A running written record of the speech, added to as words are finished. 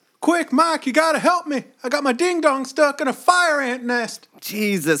Quick, Mike, you gotta help me. I got my ding-dong stuck in a fire ant nest.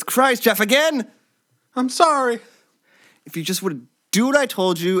 Jesus Christ, Jeff, again? I'm sorry. If you just would do what I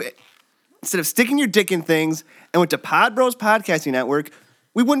told you, instead of sticking your dick in things and went to Pod Bros Podcasting Network,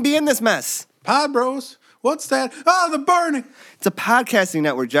 we wouldn't be in this mess. Pod Bros? What's that? Oh, the burning. It's a podcasting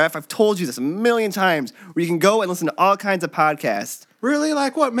network, Jeff. I've told you this a million times, where you can go and listen to all kinds of podcasts. Really?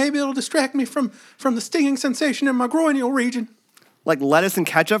 Like what? Maybe it'll distract me from the stinging sensation in my groinial region. Like lettuce and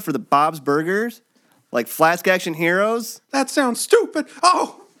ketchup for the Bob's Burgers? Like Flask Action Heroes? That sounds stupid.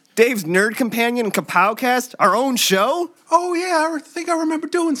 Oh! Dave's Nerd Companion and Kapowcast? Our own show? Oh, yeah, I think I remember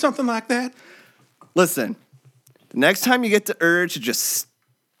doing something like that. Listen, the next time you get the urge to just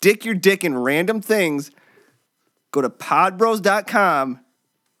stick your dick in random things, go to podbros.com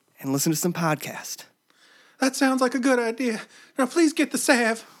and listen to some podcast. That sounds like a good idea. Now, please get the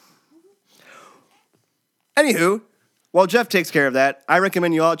salve. Anywho, while Jeff takes care of that, I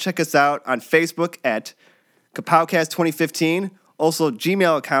recommend you all check us out on Facebook at Kapowcast 2015, also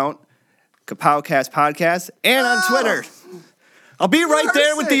Gmail account, Kapowcast Podcast, and on Twitter. I'll be right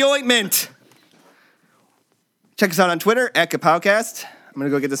there with the ointment. Check us out on Twitter at Kapowcast. I'm going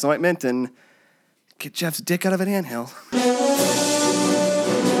to go get this ointment and get Jeff's dick out of an anthill.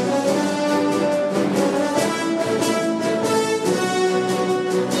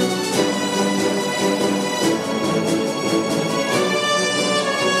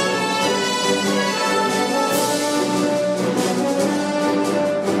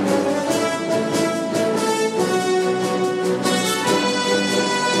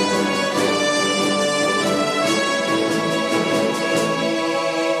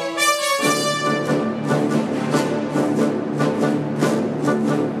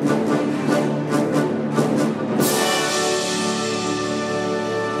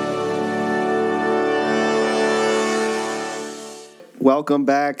 Welcome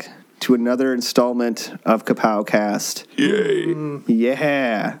back to another installment of Kapowcast. Yay.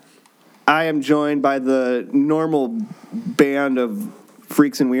 Yeah. I am joined by the normal band of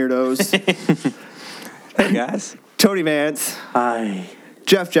freaks and weirdos. Hey, guys. Tony Vance. Hi.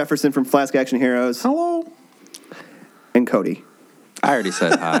 Jeff Jefferson from Flask Action Heroes. Hello. And Cody. I already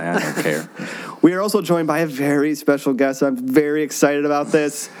said hi. I don't care. We are also joined by a very special guest. I'm very excited about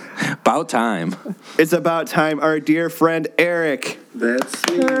this. About time. It's about time. Our dear friend, Eric. That's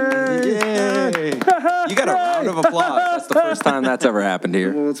me. Yay. You got a round of applause. That's the first time that's ever happened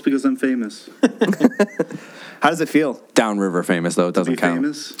here. Well, it's because I'm famous. How does it feel? Downriver famous, though. It doesn't Be count.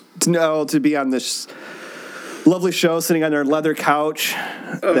 famous? To be on this lovely show, sitting on our leather couch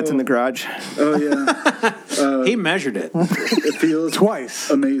that's in the garage. Oh, yeah. He measured it. It feels Twice.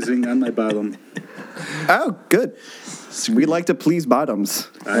 amazing on my bottom. Oh, good. We like to please bottoms.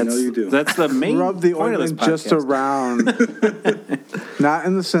 I know you do. That's the main Rub the point of this ointment just podcast. around. Not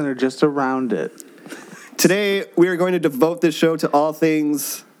in the center, just around it. Today, we are going to devote this show to all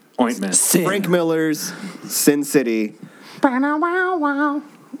things Ointment. Frank Miller's Sin City. I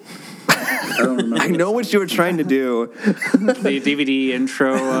don't remember. I know what you were trying to do. The DVD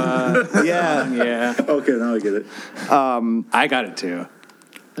intro. Yeah. Yeah. Okay, now I get it. I got it too.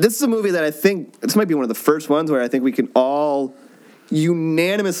 This is a movie that I think, this might be one of the first ones where I think we can all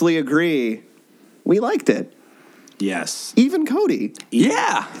unanimously agree we liked it. Yes. Even Cody.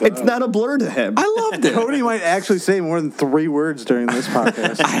 Yeah. It's not a blur to him. I loved it. Cody might actually say more than 3 words during this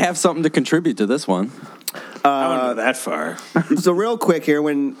podcast. I have something to contribute to this one. I wouldn't go that far. So real quick here,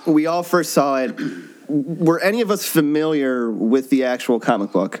 when we all first saw it, were any of us familiar with the actual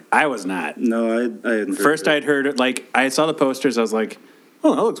comic book? I was not. No, I hadn't heard First, it. I'd heard it. Like, I saw the posters. I was like,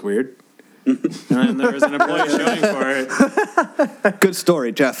 "Oh, that looks weird." And then there was an employee showing for it, Good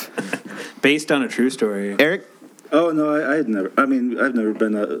story, Jeff. based on a true story. Eric? Oh, no, I had never. I mean, I've never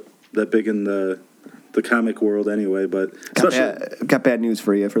been that big in the comic world anyway, but Got bad news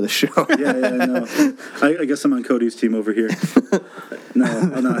for you for the show. yeah, I know. I guess I'm on Cody's team over here. No,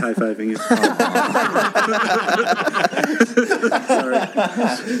 I'm not high-fiving you. Sorry.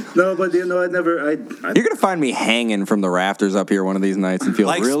 No, but I'd never. You're going to find me hanging from the rafters up here one of these nights and feel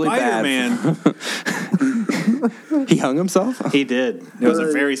Like really Spider-Man. bad. He hung himself? He did. It was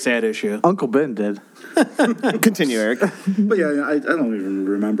a very sad issue. Uncle Ben did. Continue, Eric. But yeah, I don't even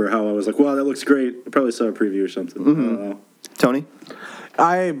remember how I was like, wow, that looks great. I probably saw a preview or something. I don't know. Tony?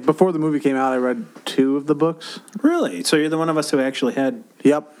 Before the movie came out, I read 2 of the books. Really? So you're the one of us who actually had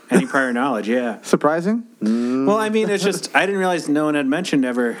Yep. any prior knowledge? Yeah. Surprising? Well, I mean, it's just I didn't realize no one had mentioned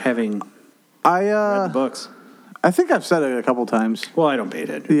ever having read the books. I think I've said it a couple times. Well, I don't pay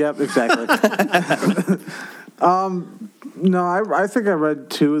attention. Yep, exactly. No, I think I read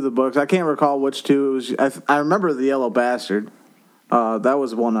 2 of the books. I can't recall which 2. It was. I remember The Yellow Bastard. That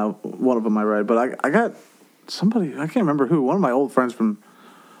was one of them I read. But I got somebody, I can't remember who, one of my old friends from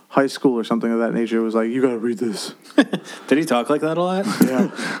high school or something of that nature was like, you got to read this. Did he talk like that a lot? Yeah.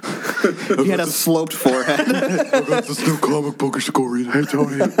 He had a sloped forehead. I got this new comic book. You should go read it. Hey,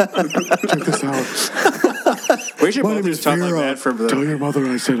 Tony, check this out. We should My both name just is talk like Vera. that from Tell the. your mother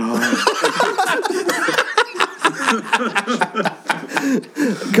I said hi.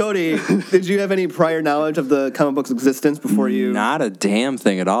 Cody, did you have any prior knowledge of the comic book's existence before you? Not a damn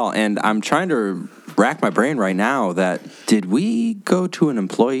thing at all. And I'm trying to rack my brain right now that did we go to an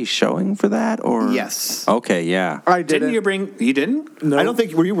employee showing for that or Yes. Okay, yeah. I didn't. Didn't you bring? You didn't? No, I don't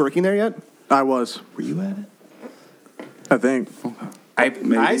think. Were you working there yet? I was. Were you at it? I think.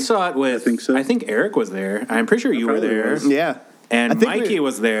 I saw it with. I think so. I think Eric was there. I'm pretty sure you were probably there. was. Yeah. And I think Mikey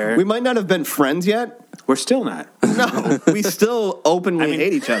was there. We might not have been friends yet. We're still not. No, we still openly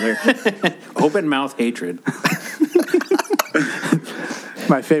hate each other. Open mouth hatred.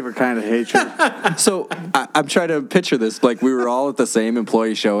 My favorite kind of hatred. So I'm trying to picture this like we were all at the same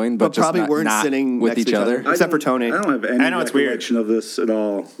employee showing, but, But just probably weren't not sitting with next to each other. Except for Tony. I don't have any I know it's weird. recollection of this at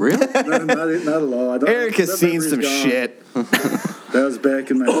all. Really? Not at all. I don't, Eric has that seen memory's some gone. shit. That was back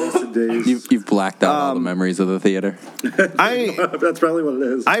in my basic days. You've blacked out all the memories of the theater. I That's probably what it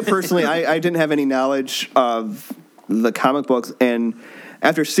is. I personally, I didn't have any knowledge of the comic books, and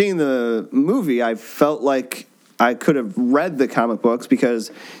after seeing the movie, I felt like I could have read the comic books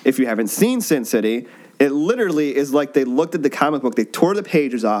because if you haven't seen Sin City, it literally is like they looked at the comic book, they tore the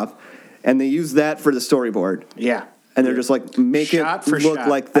pages off, and they used that for the storyboard. Yeah. And they're just like, make Shot it for look shot.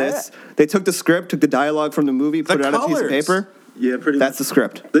 like this. They took the script, took the dialogue from the movie, put it on a piece of colors. paper. Yeah, pretty That's the much.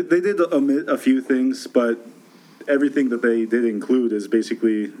 script. They did omit a few things, but everything that they did include is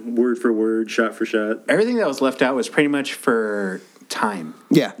basically word for word, shot for shot. Everything that was left out was pretty much for time.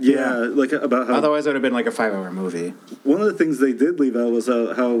 Yeah. Yeah, like about how Otherwise, it would have been like a 5-hour movie. one of the things they did leave out was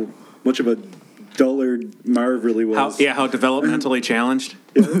how much of a dullard Marv really was. How developmentally challenged.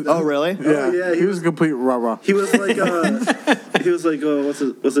 Oh, really? yeah, he was a complete rah-rah. He was like, what's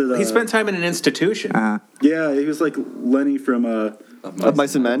it? He spent time in an institution. Yeah, he was like Lenny from Of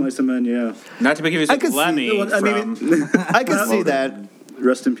Mice and Men? Mice and Men. Yeah, Not to be confused I with could see- Lemmy I mean, from. I could see that.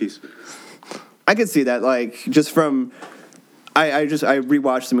 rest in peace. I could see that, like, just from. I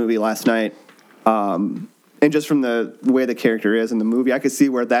rewatched the movie last night, and just from the way the character is in the movie, I could see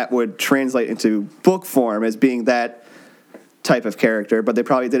where that would translate into book form as being that type of character. But they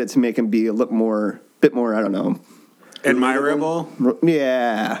probably did it to make him be a bit more. I don't know. Admirable.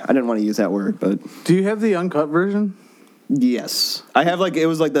 Yeah, I didn't want to use that word, but Do you have the uncut version? yes, I have it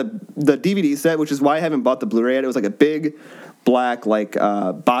was like the DVD set, which is why I haven't bought the Blu-ray yet. It was like a big black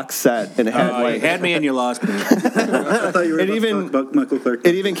box set, and it had You like had me and you lost me. I thought you were It about even- to talk about Michael Clark.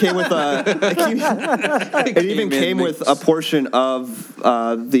 it even came with it even came with a portion of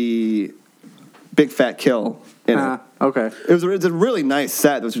the Big Fat Kill in it. Okay. It's a really nice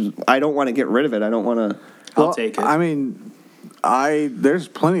set. Which is, I don't want to get rid of it. I don't want to. I'll take it. I mean, there's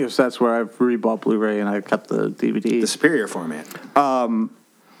plenty of sets where I've rebought Blu-ray and I kept the DVD. The superior format.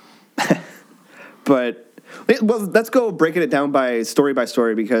 But well, let's go breaking it down by story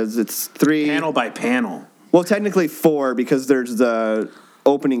because it's 3 Panel by panel. Well, technically 4 because there's the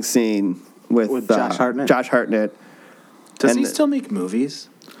opening scene with Josh Hartnett. Josh Hartnett. Does And- he still make movies?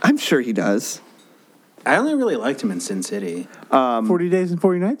 I'm sure he does. I only really liked him in Sin City. 40 Days and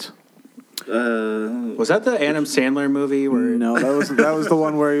 40 Nights? Was that the Adam Sandler movie where? No, that was the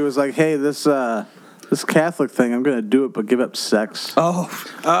one where he was like, "Hey, this Catholic thing, I'm gonna do it, but give up sex." Oh,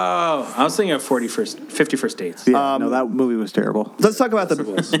 Oh, I was thinking of 51st Dates. Yeah, no, that movie was terrible. let's talk about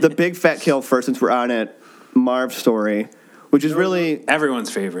the Big Fat Kill first, since we're on it. Marv's story, which is really Everyone's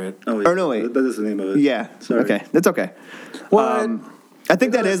favorite. Oh, yeah. or no, wait. That is the name of it. yeah. Sorry. Okay, that's okay. What? I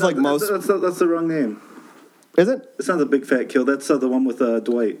think that is like most. That's the wrong name. Is it? It's not the Big Fat Kill. That's the one with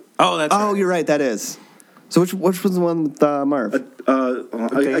Dwight. Oh, that's. Oh, right. you're right. That is. So which was the one with Marv?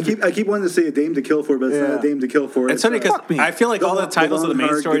 I keep wanting to say A Dame to Kill For, but it's not A Dame to Kill For. It's funny because Fuck me. I feel like all the The titles of the Long main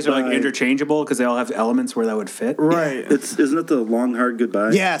Hard stories are like Goodbye. interchangeable because they all have elements where that would fit. Right. Isn't it the Long Hard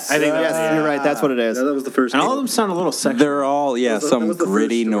Goodbye? Yes. I think yes, that's- you're right. That's what it is. Yeah, that was the first. And all one. of them sound a little sexual. They're all, yeah, That some was the first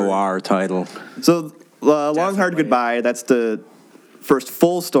gritty story. noir title. So, Long Hard Definitely. Goodbye, that's the first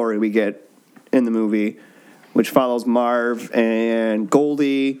full story we get in the movie, which follows Marv and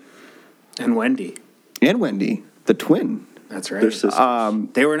Goldie And Wendy. and Wendy, the twin. That's right. Their sisters.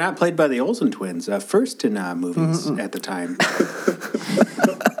 They were not played by the Olsen twins, first in movies at the time.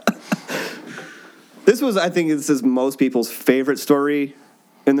 I think this is most people's favorite story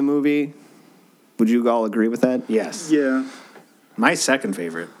in the movie. Would you all agree with that? Yes. Yeah. My second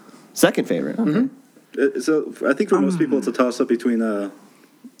favorite. Second favorite. Okay. So I think for most people, it's a toss-up between that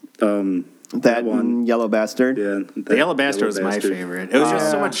one. and Yellow Bastard. Yeah, The Yellow Bastard was my favorite. It was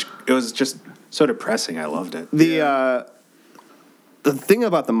just so much. It was just so depressing. I loved it. The thing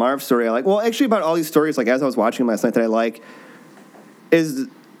about the Marv story I like, well, actually about all these stories, like as I was watching last night that I like, is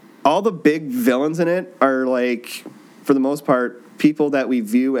all the big villains in it are like, for the most part, people that we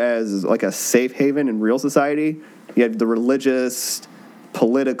view as like a safe haven in real society. You have the religious,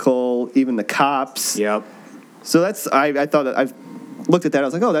 political, even the cops. Yep. So that's I thought that I've looked at that. I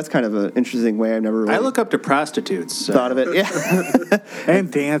was like, oh, that's kind of an interesting way. I've never really I look up to prostitutes. So. thought of it. Yeah.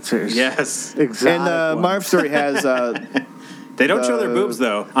 And dancers. Yes. Exactly. And the Marv story has They don't show their boobs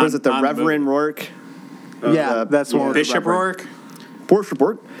though. was it the on Reverend Rourke? Yeah, that's one. with the Bishop Reverend. Rourke? Bishop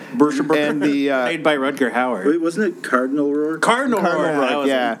Rourke. Bishop Rourke. And the played by Rutger Hauer. Wait, wasn't it Cardinal Rourke? Cardinal Cardinal Rourke. that Rourke, was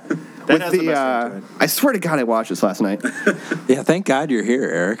yeah. it. That has the best ring to it. I swear to God, I watched this last night. Yeah, thank God you're here,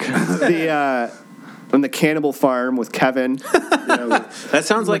 Eric. On the Cannibal Farm with Kevin, That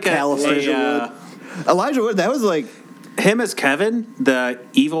sounds like McAllister. Elijah Wood. That was like, him as Kevin, the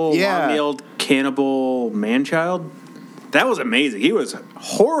evil, Yeah. long-nailed cannibal man-child. That was amazing. He was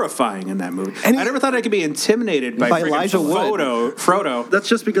horrifying in that movie. And he- I never thought I could be intimidated by friggin' Elijah Wood. Frodo. That's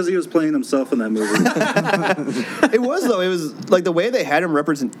just because he was playing himself in that movie. it was though. It was like the way they had him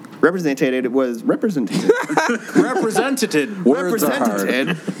represented. It was represented. Words are hard.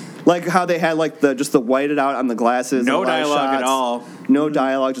 represented. Like how they had like the whited out on the glasses. No a lot of dialogue at shots. all. No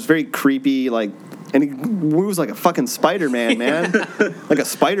dialogue. Just very creepy. Like, and he moves like a fucking Spider-Man, man. Like a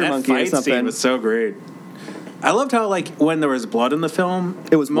spider That monkey or fight something. scene was so great. I loved how, like, when there was blood in the film,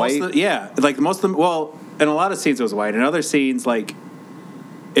 It was most white? Of most of them. Well, in a lot of scenes it was white. In other scenes, like,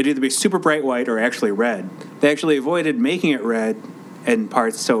 it'd either be super bright white or actually red. They actually avoided making it red in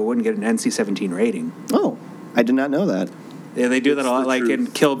parts so it wouldn't get an NC-17 rating. Oh, I did not know that. Yeah, they do that a lot, the like in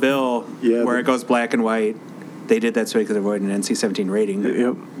truth. Kill Bill, Yeah, where the- it goes black and white. They did that so they could avoid an NC-17 rating.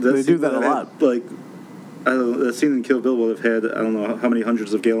 Yep. They do that a lot. Like, I don't know, that scene in Kill Bill would have had, I don't know how many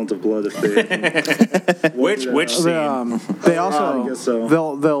hundreds of gallons of blood if they... Which scene? They also I guess so.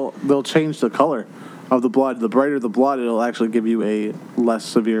 they'll change the color of the blood. The brighter the blood, it'll actually give you a less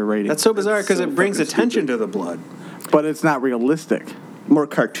severe rating. That's so bizarre because so it brings fucking attention to the blood. But it's not realistic. More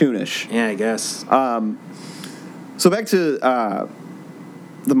cartoonish. Yeah, I guess. So back to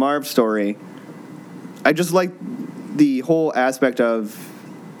the Marv story. I just like the whole aspect of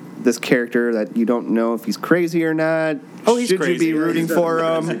this character that you don't know if he's crazy or not. Oh, he's Should crazy. you be rooting for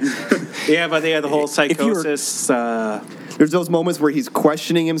him? Yeah, but they had the whole you were- psychosis. There's those moments where he's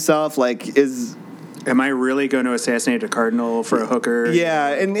questioning himself, like, Am I really going to assassinate a cardinal for a hooker? yeah,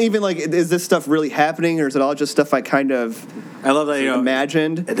 and even like, is this stuff really happening, or is it all just stuff I kind of I love that,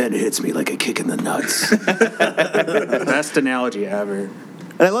 imagined? And then it hits me like a kick in the nuts. Best analogy ever.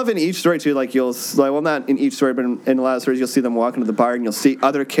 And I love in each story too, like well, not in each story, but in a lot of stories, you'll see them walk into the bar and you'll see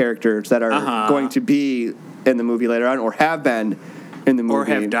other characters that are going to be in the movie later on, or have been in the movie, Or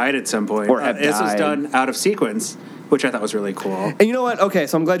have died at some point. Or have This was died. done out of sequence, which I thought was really cool. And you know what? Okay,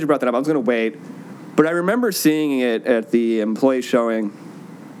 so I'm glad you brought that up. I was going to wait, but I remember seeing it at the employee showing,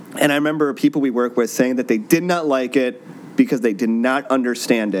 and I remember people we work with saying that they did not like it because they did not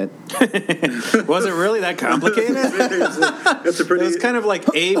understand it. Was it really that complicated? It's a It pretty... was kind of like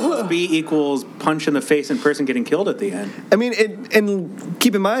A plus B equals punch in the face and person getting killed at the end. I mean, and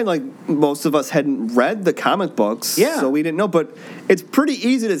keep in mind, like, most of us hadn't read the comic books, Yeah. so we didn't know, but it's pretty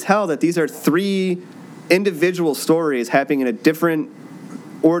easy to tell that these are three individual stories happening in a different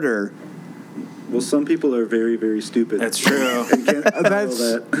order. Well, some people are very, very stupid. That's true. And can't follow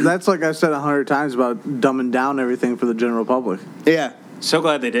that. That's like I've said 100 times about dumbing down everything for the general public. Yeah. So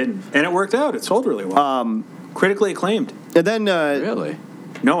glad they didn't. And it worked out. It sold really well. Critically acclaimed. And then Really?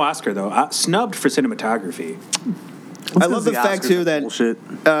 No Oscar, though. Snubbed for cinematography. I love the fact, too, that Bullshit.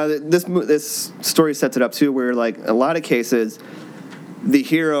 this story sets it up, too, where, like, a lot of cases, the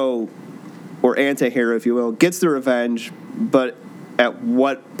hero, or anti-hero, if you will, gets the revenge, but at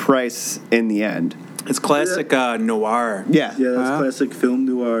what price in the end? It's classic noir Yeah. Yeah, that's classic film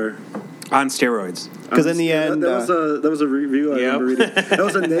noir. on steroids. Because in the end... that was a review I Yep. remember reading. That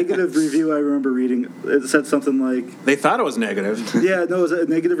was a negative review I remember reading. It said something like, They thought it was negative. yeah, no, it was a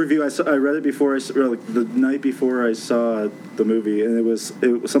negative review. I read it before like the night before I saw the movie, and it was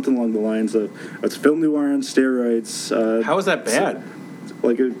something along the lines of it's film noir on steroids. How is that bad?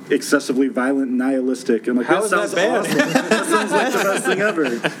 Like excessively violent, nihilistic. I'm like, How is that sounds bad? awesome. That sounds like the best thing ever.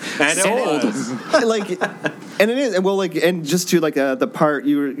 And it was. like, and it is, and well, like, and just to like the part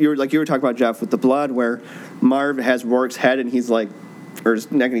you were talking about, Jeff, with the blood, where Marv has Rourke's head and he's like, or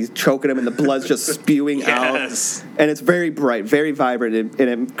his neck, and he's choking him, and the blood's just spewing Yes. out, and it's very bright, very vibrant,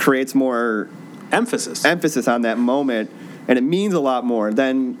 and it creates more emphasis. on that moment, and it means a lot more.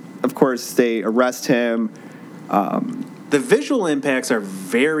 Then, of course, they arrest him. The visual impacts are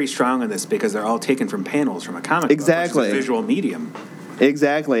very strong in this because they're all taken from panels from a comic book, Exactly. which is a visual medium.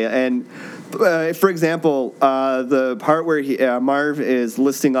 Exactly, and for example, the part where Marv is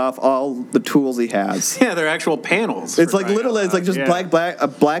listing off all the tools he has. Yeah, they're actual panels. It's for like crying literally, out it's like loud. just Yeah. a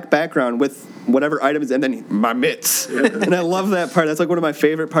black background with whatever items, and then my mitts. And I love that part. That's like one of my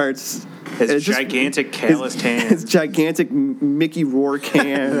favorite parts. His It's just- gigantic calloused His hands. gigantic Mickey Rourke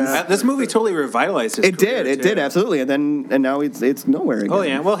hands. This movie totally revitalized his It career, did, too. absolutely, and now it's nowhere again. Oh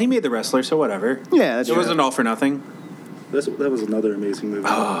yeah, well he made The Wrestler, so whatever. Yeah, that's It true. wasn't all for nothing. That was another amazing movie.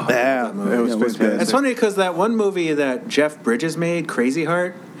 Yeah, It was good. fantastic. It's funny because that one movie that Jeff Bridges made, Crazy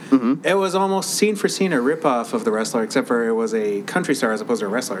Heart, it was almost scene for scene a ripoff of The Wrestler, except for it was a country star as opposed to a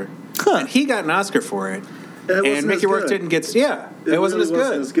wrestler. Huh. And he got an Oscar for it. It wasn't And Mickey as Rourke good. didn't get. Yeah, it wasn't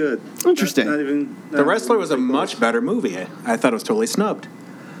really as good. Interesting. Not even. The Wrestler was a much better movie. I thought it was totally snubbed.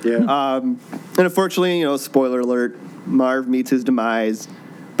 Yeah. And unfortunately, spoiler alert, Marv meets his demise,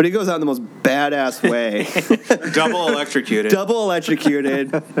 but he goes out in the most badass way. Double electrocuted. Double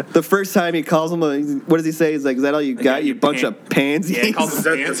electrocuted. The first time he calls him, what does he say? He's like, "Is that all you got, you bunch of pansies?" Yeah, he calls Is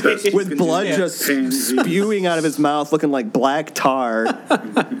them that the pansies. best you With can blood do? just Pansy. spewing out of his mouth, looking like black tar.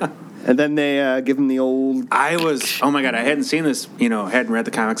 And then they give him the old. Oh my God, I hadn't seen this, hadn't read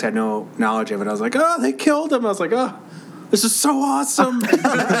the comics, had no knowledge of it. I was like, oh, they killed him. I was like, oh, this is so awesome.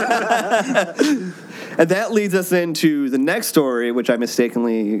 And that leads us into the next story, which I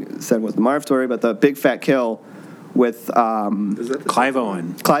mistakenly said was the Marv story, but the Big Fat Kill with Is that the Clive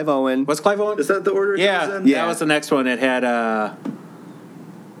Owen. Clive Owen. What's Clive Owen? Is that the order? It Yeah, goes in? Yeah. that was the next one. It had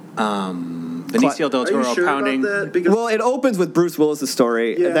Benicio del Are you Toro sure pounding. about that? Because Well, it opens with Bruce Willis'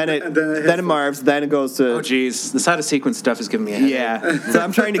 story, Yeah, and then and then it hits then it the- Marv's, then it goes to Oh, geez. This out of sequence stuff is giving me a headache. yeah. So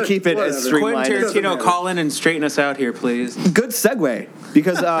I'm trying to keep it as Whatever. streamlined. Quentin as- Tarantino, call in and straighten us out here, please. Good segue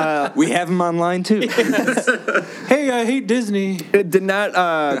because We have him online too. Hey, I hate Disney. it did not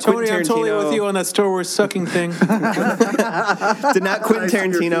Tony, Quentin I'm totally with you Tarantino on that Star Wars sucking thing. did not Quentin Nice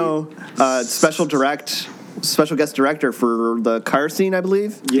on your Tarantino special guest director for the car scene, I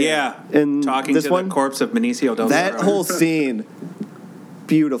believe. Yeah. In Talking this to one? the corpse of Benicio del Toro. That whole scene,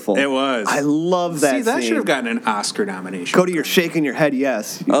 beautiful. It was. I love that. See, that scene. should have gotten an Oscar nomination. Cody, you're shaking your head.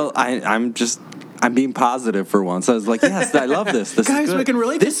 Yes. Oh, I'm being positive for once. I was like, yes, I love this. This Guys, is good. we can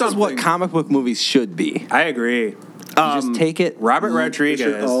relate to This is what something. comic book movies should be. I agree. You just take it. Robert should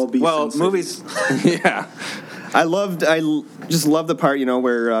Rodriguez. all be Well, Sin movies. Yeah. Just love the part,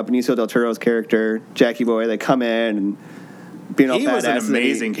 where Benicio del Toro's character, Jackie Boy, they come in and being all He badass. was an and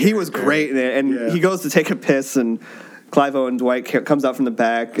amazing he was character. great in it, and Yeah. he goes to take a piss, and Clive Owen Dwight comes out from the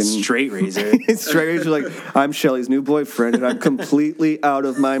back and Straight razor. He's straight like, I'm Shelley's new boyfriend, and I'm completely out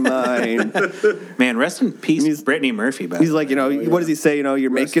of my mind. Man, rest in peace, he's- Brittany Murphy. But He's like, what does he say? You're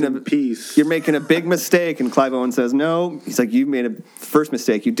Rest making in peace. You're making a big mistake, and Clive Owen says, no. He's like, you made a first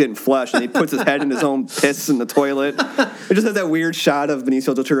mistake. You didn't flush, and he puts his head in his own piss in the toilet. It just has that weird shot of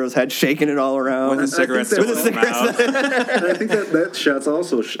Benicio del Toro's head shaking it all around. with a cigarette still With in his mouth. And I think that shot's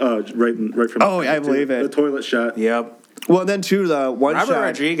also right from. Oh, yeah, I believe it. The toilet shot. Yep. Well, then too, the one Robert shot.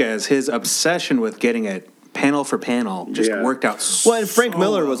 Rodriguez, his obsession with getting it panel for panel just Yeah. worked out so Well, and Frank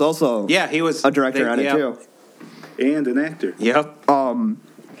Miller was also Yeah, he was a director on it yep. too. And an actor. Yep.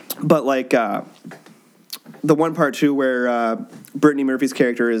 But like the one part too where Brittany Murphy's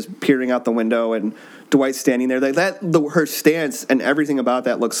character is peering out the window and Dwight's standing there, like her stance and everything about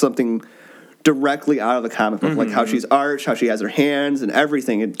that looks something directly out of the comic book, like how she's arched, how she has her hands and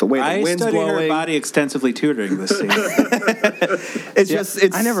everything, and the way the I wind's studied her blowing. body extensively too during this scene.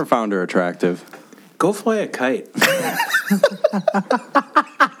 It's I never found her attractive. Go fly a kite.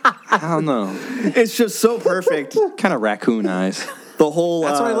 I don't know. It's just so perfect. Kind of raccoon eyes. The whole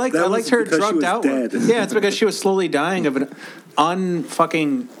That's what I liked. that I was liked her because she drugged was out. dead. Yeah, it's because she was slowly dying of an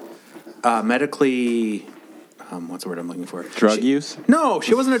unfucking medically. What's the word I'm looking for? Drug use? No,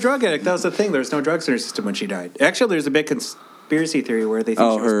 she wasn't a drug addict. That was the thing. There was no drugs in her system when she died. Actually, there's a big conspiracy theory where they think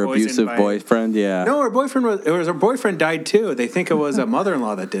Oh, she was her poisoned abusive by- boyfriend? Yeah. No, her boyfriend died too. They think it was a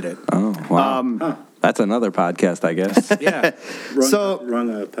mother-in-law that did it. Oh, wow. That's another podcast, I guess. Yeah, Wrong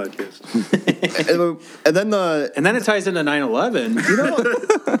podcast. and then the and then it ties into 9/11.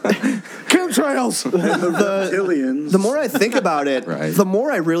 Chemtrails. Reptilians. the more I think about it, Right. the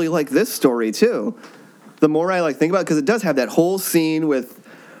more I really like this story too. The more I think about it, because it does have that whole scene with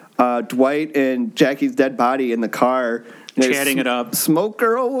Dwight and Jackie's dead body in the car, Chatting it up.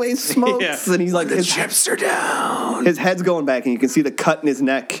 Smoker always smokes, Yeah. and he's like, The chips are down, his head's going back, and you can see the cut in his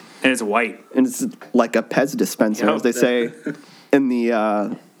neck, and it's white. and it's like a Pez dispenser, Yep. as they say in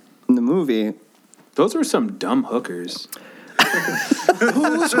the movie. Those were some dumb hookers.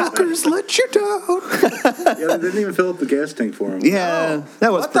 Those hookers let you down. Yeah, they didn't even fill up the gas tank for him. Yeah,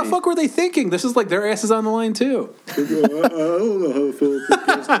 that was What the fuck were they thinking? This is like their asses on the line too. I don't know how to fill up the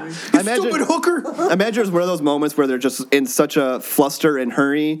gas tank. I imagine, Stupid hooker. I imagine it was one of those moments where they're just in such a fluster and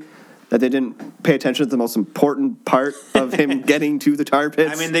hurry that they didn't pay attention to the most important part of him getting to the tar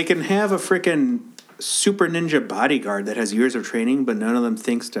pits. I mean, they can have a freaking super ninja bodyguard that has years of training, but none of them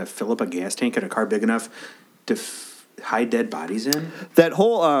thinks to fill up a gas tank in a car big enough to hide dead bodies in. that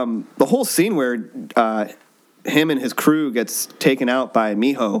whole the whole scene where him and his crew gets taken out by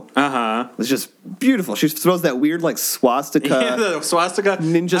Miho was just beautiful. She throws that weird like swastika. Yeah, the swastika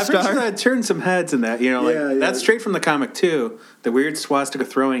ninja I'm pretty star. sure that turned some heads in that. You know, like Yeah, yeah. that's straight from the comic too. The weird swastika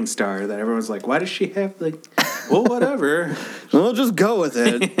throwing star that everyone's like, why does she have like? Well, whatever. We'll just go with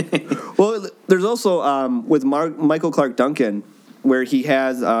it. Well, there's also with Michael Clark Duncan where he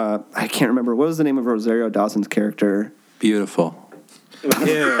has I can't remember what was the name of Rosario Dawson's character. Beautiful.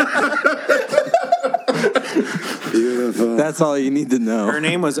 Yeah, Beautiful. That's all you need to know. her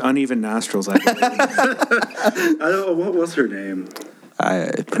name was Uneven Nostrils. I believe. I don't know, what was her name?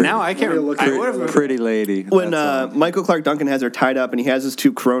 Now I can't. Look I at would it. have. Pretty lady. When That's all. Michael Clark Duncan has her tied up and he has his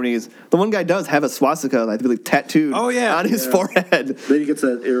two cronies, the one guy does have a swastika, I believe, tattooed Oh, yeah. on his forehead. Then he gets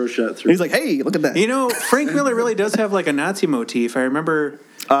that arrow shot through. And he's like, hey, look at that. You know, Frank Miller really does have like a Nazi motif. I remember.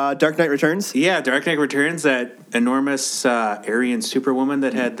 Dark Knight Returns? Yeah, Dark Knight Returns, that enormous Aryan superwoman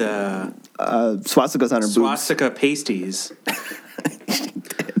that had the Swastikas on her boobs. swastika pasties.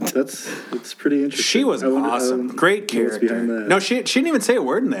 That's pretty interesting. She was I wonder- awesome. Great what's character. behind that. No, she didn't even say a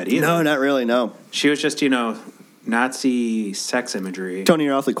word in that either. No, not really, no. She was just, Nazi sex imagery. Tony,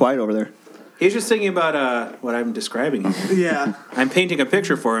 you're awfully quiet over there. He's just thinking about what I'm describing here. Yeah. I'm painting a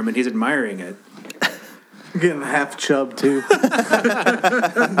picture for him, and he's admiring it. Getting half chub too. Yeah.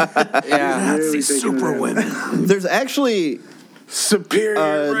 Really taking it in. There's actually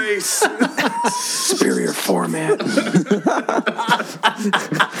Superior race. Superior format.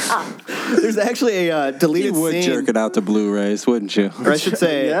 there's actually a You deleted would scene, jerk it out to Blu-rays, wouldn't you? or I should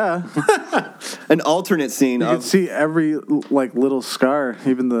say, Yeah. an alternate scene You can of see every like little scar,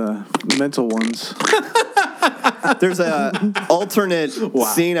 even the mental ones. there's a alternate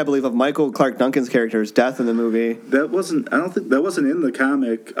scene, I believe, of Michael Clark Duncan's character's death in the movie. That wasn't. I don't think that wasn't in the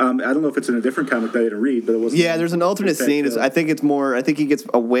comic. I don't know if it's in a different comic that I didn't read, but it wasn't. Yeah, there's an alternate scene. I think it's more. I think he gets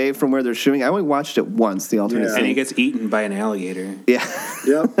away from where they're shooting. I only watched it once. The alternate Yeah. And he scene. gets eaten by an alligator. Yeah,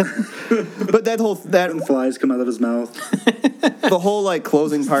 Yep. but that And flies come out of his mouth. the whole like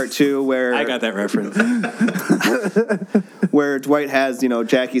closing part too, where I got that reference. where Dwight has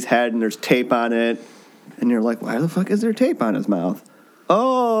Jackie's head and there's tape on it, and you're like, why the fuck is there tape on his mouth?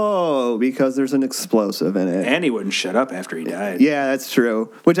 Oh, because there's an explosive in it. And he wouldn't shut up after he died. Yeah, that's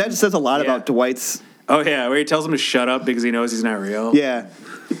true. Which that just says a lot Yeah. about Dwight's. Oh, yeah, where he tells him to shut up because he knows he's not real. Yeah.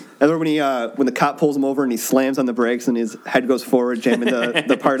 And then when the cop pulls him over and he slams on the brakes and his head goes forward, jamming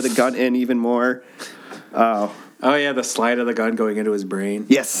the part of the gun in even more. Oh, yeah, the slide of the gun going into his brain.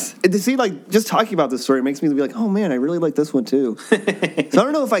 Yes. And to see, like, just talking about this story makes me be like, oh, man, I really like this one, too. So I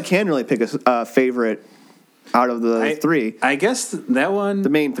don't know if I can really pick a favorite out of the three. I guess that one. The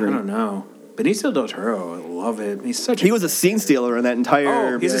main three. I don't know. Benicio del Toro, I love it. He's such a. He was a scene stealer in that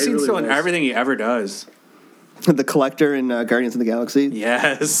entire... Oh, he's a he scene really stealer in was. everything he ever does. the collector in Guardians of the Galaxy.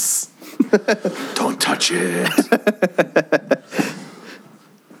 Yes. Don't touch it.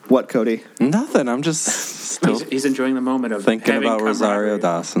 What, Cody? Nothing. I'm just still He's enjoying the moment of thinking having about Rosario camaraderie.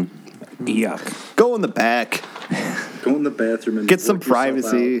 Dawson. Yuck. Go in the back. Go in the bathroom and Get some work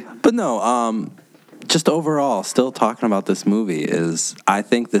yourself privacy. out. But no, just overall, still talking about this movie is I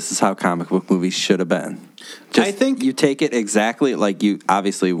think this is how comic book movies should have been. Just, I think- you take it exactly like you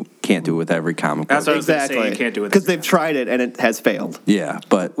obviously can't do it with every comic book. That's what I was gonna say. Exactly. You can't do it. Because they've tried it and it has failed. Yeah,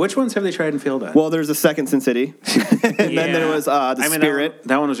 but Which ones have they tried and failed at? Well, there's a second Sin City. And then there was the Spirit.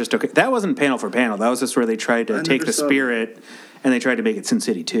 That one was just okay. That wasn't panel for panel. That was just where they tried to I take never the saw Spirit and they tried to make it Sin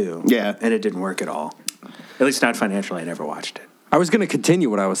City 2. Yeah. And it didn't work at all. At least not financially. I never watched it. I was going to continue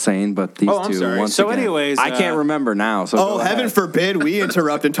what I was saying, but these Oh, I'm two sorry. once So again, anyways, I can't remember now. So Oh, go heaven ahead. forbid we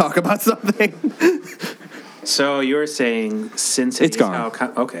interrupt and talk about something. So you're saying Sin City It's gone. is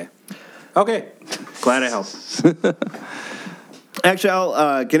how okay. Okay. Glad I helped. Actually,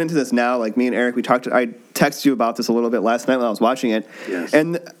 I'll get into this now. Like me and Eric, I texted you about this a little bit last night when I was watching it. Yes.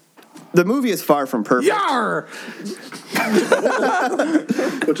 And the movie is far from perfect. Yar!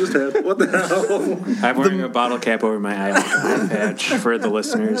 What just happened? What the hell? I'm wearing a bottle cap over my eye patch for the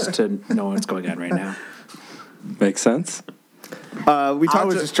listeners to know what's going on right now. Makes sense. We I talked.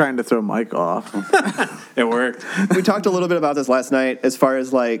 was just trying to throw Mike off. It worked. We talked a little bit about this last night, as far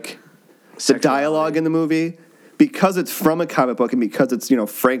as like the dialogue in the movie, because it's from a comic book and because it's,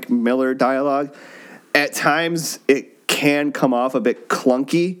 Frank Miller dialogue, at times it can come off a bit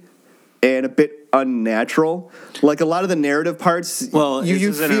clunky and a bit unnatural. Like a lot of the narrative parts, Well, you this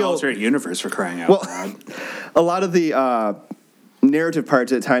is in an feel alternate universe for crying out well, loud. a lot of the narrative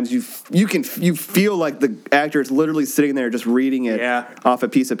parts at times you feel like the actor is literally sitting there just reading it off a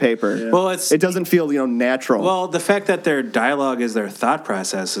piece of paper. Yeah. Well, it doesn't feel natural. Well, the fact that their dialogue is their thought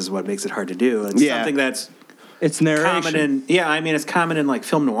process is what makes it hard to do. It's something that's It's narration. common in it's common in like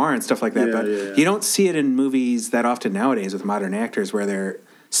film noir and stuff like that. But you don't see it in movies that often nowadays with modern actors where they're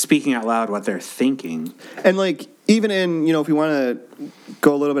speaking out loud what they're thinking. And like even in if we want to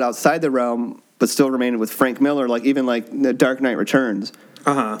go a little bit outside the realm, but still remain with Frank Miller, like even like The Dark Knight Returns,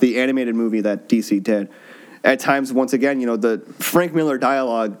 the animated movie that DC did. At times, once again, the Frank Miller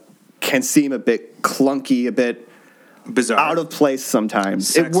dialogue can seem a bit clunky, a bit Bizarre, out of place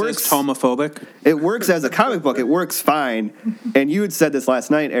sometimes. Sexist, it works homophobic. It works as a comic book. It works fine. And you had said this last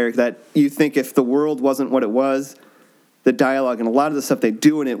night, Eric, that you think if the world wasn't what it was, the dialogue and a lot of the stuff they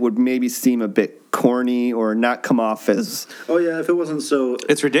do in it would maybe seem a bit corny or not come off as... Oh, yeah, if it wasn't so...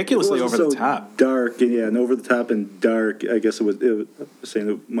 It's ridiculously over the top. Dark, and over the top and dark, I guess it was saying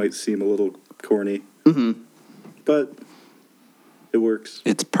it might seem a little corny. Mm-hmm. But it works.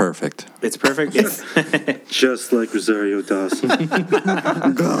 It's perfect. It's perfect. Just like Rosario Dawson. And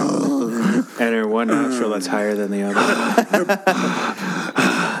her one nostril that's higher than the other.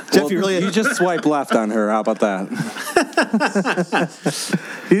 Jeff, you just swipe left on her. How about that?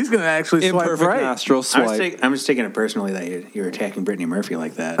 He's going to actually swipe Imperfect right. nostril swipe. I'm just taking it personally that you're attacking Brittany Murphy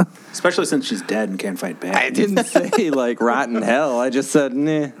like that, especially since she's dead and can't fight back. I didn't say like rotten hell. I just said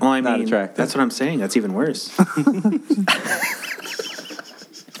nah. Well, I not mean, attractive. that's what I'm saying. That's even worse.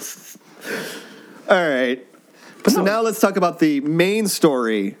 All right. So now let's talk about the main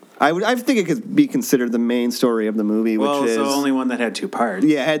story. I think it could be considered the main story of the movie, Well, which it's is... the only one that had two parts.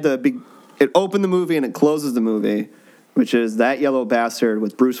 Yeah, it opened the movie and it closes the movie, which is That Yellow Bastard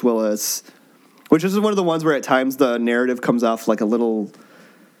with Bruce Willis, which is one of the ones where at times the narrative comes off like a little,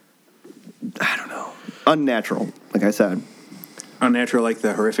 I don't know, unnatural, like I said. Unnatural, like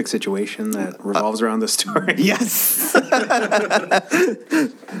the horrific situation that revolves around the story. Yes.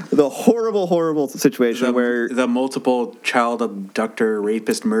 The horrible, horrible situation where... The multiple child abductor,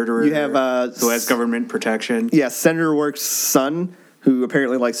 rapist, murderer You have, who has government protection. Yeah, Senator Work's son, who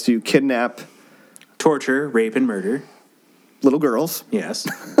apparently likes to kidnap... Torture, rape, and murder. Little girls. Yes.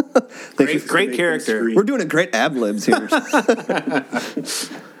 Thank you. Great character. We're doing a great ad-libs here.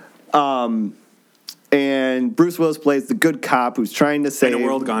 And Bruce Willis plays the good cop who's trying to save... In a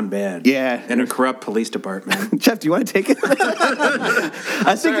world gone bad. Yeah. In a corrupt police department. Jeff, do you want to take it?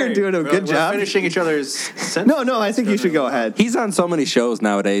 I think you're doing a good job. We're finishing each other's sentences. No, I think you should go ahead. He's on so many shows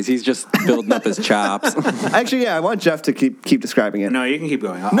nowadays. He's just building up his chops. Actually, yeah, I want Jeff to keep describing it. No, you can keep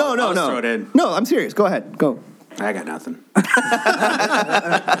going. I'll No. throw it in. No, I'm serious. Go ahead. Go. I got nothing.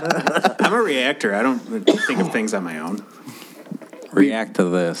 I'm a reactor. I don't think of things on my own. React to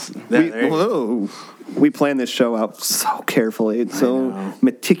this. There you go. Whoa. We planned this show out so carefully, so know.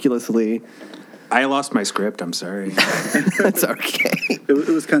 meticulously. I lost my script. I'm sorry. That's okay. It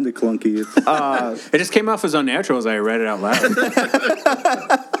was kind of clunky. It just came off as unnatural as I read it out loud.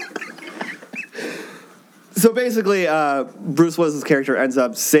 So basically, Bruce Willis's character ends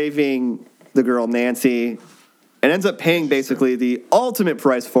up saving the girl Nancy and ends up paying basically the ultimate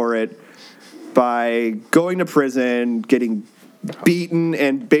price for it by going to prison, getting beaten,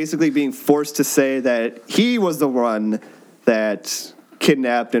 and basically being forced to say that he was the one that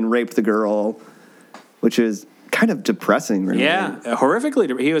kidnapped and raped the girl, which is kind of depressing, really. Yeah,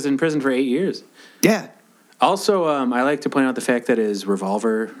 horrifically. He was in prison for 8 years. Yeah. Also, I like to point out the fact that his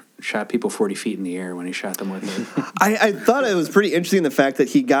revolver shot people 40 feet in the air when he shot them with it. I thought it was pretty interesting the fact that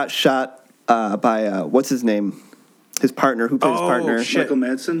he got shot by, what's his name? His partner, who plays his partner. Shit. Michael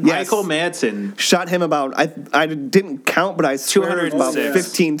Madsen? Yes. Michael Madsen. Shot him about, I didn't count, but I swear it was about 206.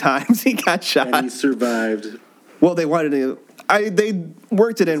 15 times he got shot. And he survived. Well, they wanted to, they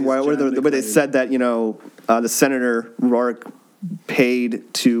worked it in where they said that, the Senator Rourke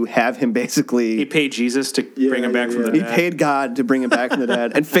paid to have him basically. He paid Jesus to bring him back from the He dead. paid God to bring him back from the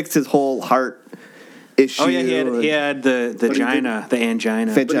dead and fix his whole heart issue. Oh, yeah, he had the angina. But he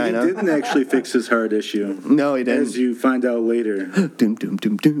Vagina. didn't actually fix his heart issue. No, he didn't. As you find out later. Doom, doom,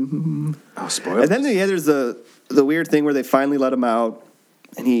 doom, doom. Oh, spoilers. And then there's the weird thing where they finally let him out,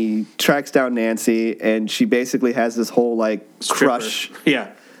 and he tracks down Nancy, and she basically has this whole Stripper. crush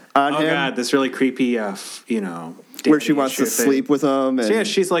Yeah. on Oh him. God, this really creepy, where she daddy wants to issue thing. sleep with him. And So yeah,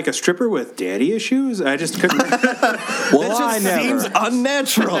 she's like a stripper with daddy issues. I just couldn't. Well, that I just never. seems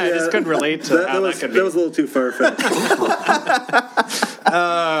unnatural. I just couldn't relate to how that could be. that was a little too far fetched.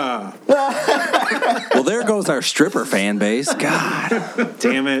 Well, there goes our stripper fan base. God.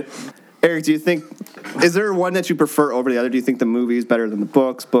 Damn it. Eric, do you think, is there one that you prefer over the other? Do you think the movie's better than the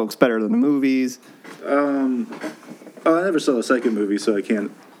books better than the movies? Oh, I never saw the second movie, so I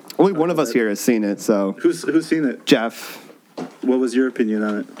can't. Only one of us here has seen it, so. Who's seen it? Jeff. What was your opinion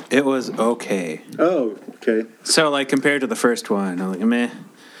on it? It was okay. Oh, okay. So like compared to the first one, I'm like meh.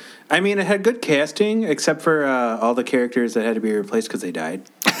 I mean, it had good casting, except for all the characters that had to be replaced because they died.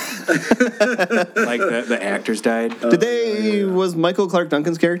 Like the actors died. Was Michael Clark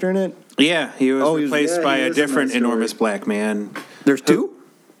Duncan's character in it? Yeah, he was he was- replaced yeah, by he a was in different that story. enormous black man. There's two?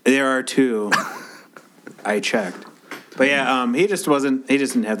 There are two. I checked, but yeah, he just wasn't. He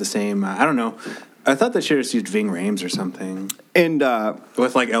just didn't have the same. I don't know. I thought they should have just used Ving Rhames or something And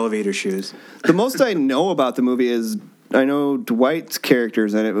with like elevator shoes. the most I know about the movie is I know Dwight's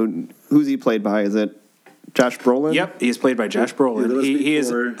character's in it. Who's he played by? Is it Josh Brolin? Yep, he's played by Josh Yeah, that Brolin. was He is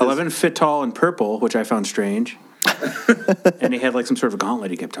before his- 11 feet tall and purple, which I found strange. And he had like some sort of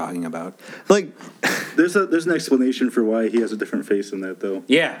gauntlet he kept talking about. Like, There's an explanation for why he has a different face in that, though.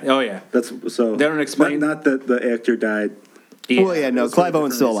 Yeah. Oh yeah. That's so. They don't explain- Not that the actor died. well, yeah, no, Those Clive are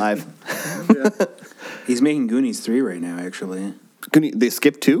Owen's still different alive. Yeah. He's making Goonies 3 right now. Actually, They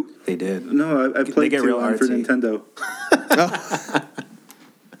skipped two? they did. No, I played get two real on for artsy. Nintendo.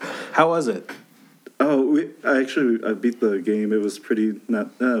 How was it? Oh, I beat the game. It was pretty not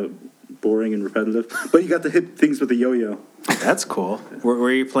boring and repetitive, but you got to hit things with a yo-yo. That's cool.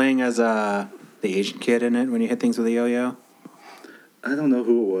 Were you playing as the Asian kid in it when you hit things with a yo-yo? I don't know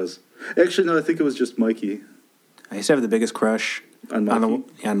who it was. Actually, no, I think it was just Mikey. I used to have the biggest crush On Mikey?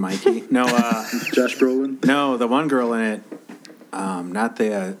 on Mikey. No, Josh Brolin. no, the one girl in it. Not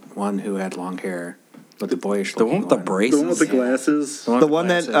the one who had long hair, but the boyish. The one with the The braces. one with the glasses. The one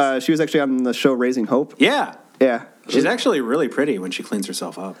that she was actually on the show Raising Hope? Yeah, Yeah. she's actually really pretty when she cleans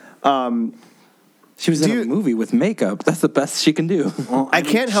herself up. She was in Do a you- movie with makeup. That's the best she can do. Well, I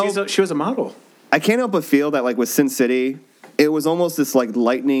can't help- She was a model. I can't help but feel that, like, with Sin City, it was almost this, like,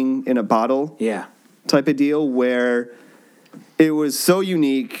 lightning in a bottle Yeah, type of deal where it was so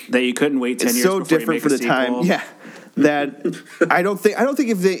unique. that you couldn't wait 10 It's years. so before you different make for a the time. sequel. Yeah. That I don't think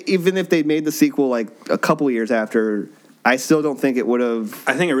if they made the sequel like a couple years after, I still don't think it would have.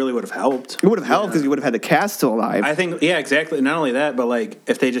 I think it really would have helped. It would have helped because you would have had the cast still alive. I think, yeah, exactly. Not only that, but like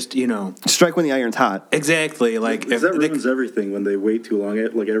if they just, Strike when the iron's hot. exactly like if That they, ruins everything when they wait too long.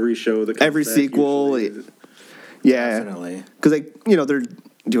 Like every show that comes Every back sequel, usually- Yeah, definitely. because they're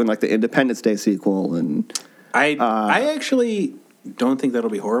doing like the Independence Day sequel, and I actually don't think that'll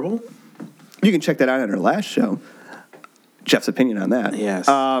be horrible. you can check that out on our last show. Jeff's opinion on that. Yes,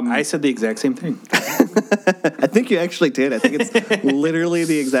 I said the exact same thing. I think you actually did. I think it's literally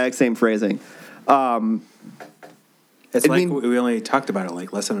the exact same phrasing. It's I like mean- we only talked about it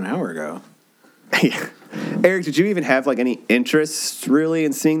like less than an hour ago. Eric, did you even have like any interest really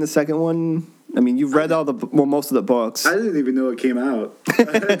in seeing the second one? I mean, you've read most of the books. I didn't even know it came out.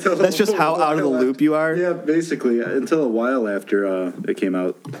 That's just how out of the loop you are. Yeah, basically, until a while after it came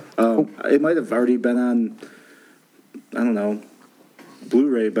out. It might have already been on, I don't know,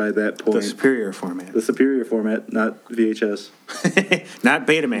 Blu-ray by that point. The superior format, The superior format, not VHS. not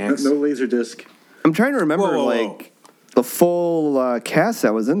Betamax. No Laserdisc. I'm trying to remember Whoa. like the full cast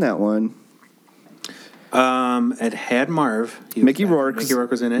that was in that one. It had Marv. Mickey Rourke. Mickey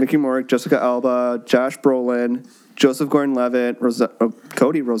Rourke was in it. Mickey Rourke, Jessica Alba, Josh Brolin, Joseph Gordon-Levitt,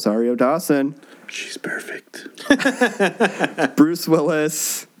 Cody Rosario Dawson, She's perfect. Bruce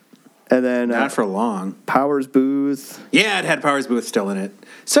Willis, and then Not for long. Powers Booth. Yeah, it had Powers Booth still in it.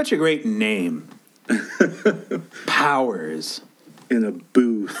 Such a great name. Powers. In a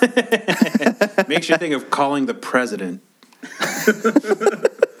booth. Makes you think of calling the president.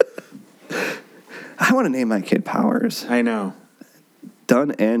 I want to name my kid Powers. I know.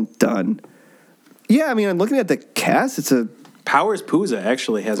 Done and done. Yeah, I mean, I'm looking at the cast. It's Powers Pooza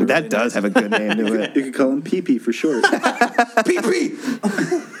actually has a that really does have a good name to it. You could call him Pee-Pee for short.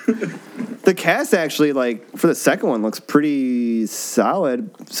 The cast actually, like for the second one, looks pretty solid.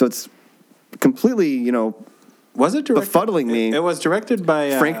 So it's completely, Was it directed? Befuddling me. It was directed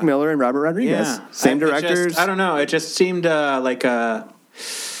by Frank Miller and Robert Rodriguez. Yeah, Same It directors. just, I don't know. It just seemed like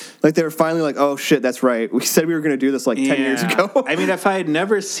Like they were finally like, oh shit, that's right. We said we were going to do this like 10 years yeah. ago. I mean, if I had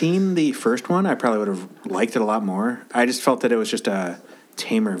never seen the first one, I probably would have liked it a lot more. I just felt that it was just a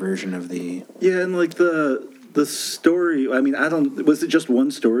tamer version of the. Yeah, and like the The story. I mean, I don't. Was it just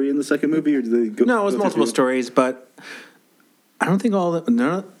one story in the second movie, or did they go? No, it was go through multiple two? stories, but I don't think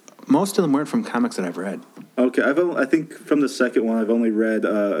most of them weren't from comics that I've read. Okay, I think from the second one, I've only read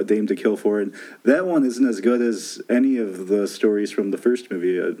A Dame to Kill For, and that one isn't as good as any of the stories from the first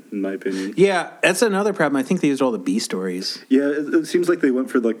movie, in my opinion. Yeah, that's another problem. I think they used all the B stories. Yeah, it seems like they went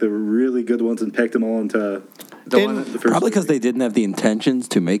for like the really good ones and packed them all into The In- one, the first. Probably because movie. they didn't have the intentions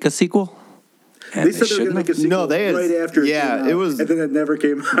to make a sequel. And They said they were going to make a sequel No, they had- right after. yeah, it came out, it was- and then it never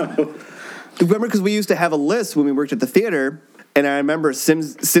came out. Remember, because we used to have a list when we worked at the theater, and I remember Sin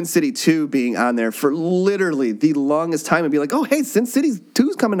City 2 being on there for literally the longest time and be like, oh, hey, Sin City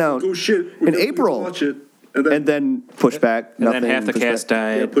 2's coming out. Oh shit! In definitely April. gonna watch it, And then push back. and then nothing, half the push cast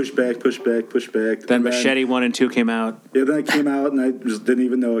back. yeah, died. push back. Then And Machete 1 and 2 came out. Yeah, then it came out, and I just didn't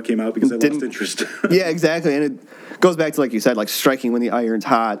even know it came out because I Didn't- lost interest. Yeah, exactly. And it goes back to, like you said, like striking when the iron's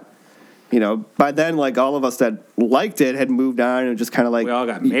hot. You know, by then, like all of us that liked it had moved on and just kind of like We all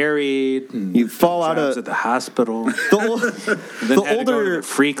got married. And you fall out jobs of- at the hospital. the, ol- Then the had to go to older the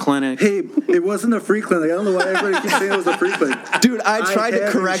free clinic. Hey, it wasn't a free clinic. I don't know why everybody keeps saying it was a free clinic. dude. I tried to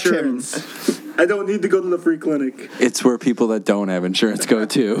have correct insurance. I don't need to go to the free clinic. It's where people that don't have insurance go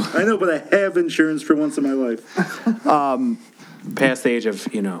to. I know, but I have insurance for once in my life. Past the age of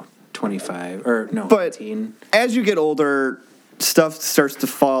 25 or no But 18. as you get older, stuff starts to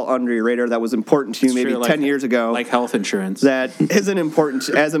fall under your radar that was important to you It's maybe true, 10 years ago. like health insurance. that isn't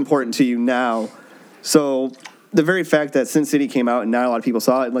as important to you now. So the very fact that Sin City came out and not a lot of people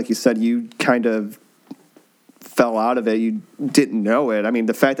saw it, and like you said, you kind of fell out of it. You didn't know it. I mean,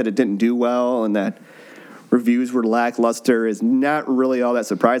 the fact that it didn't do well and that reviews were lackluster is not really all that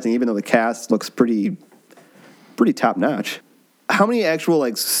surprising, even though the cast looks pretty top notch. How many actual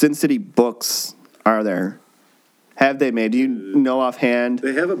like Sin City books are there? Have they made? Do you know offhand?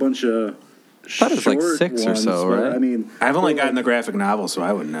 They have a bunch of thought it was like short 6 or ones, so, but, right? I mean, I've only well, gotten the graphic novel, so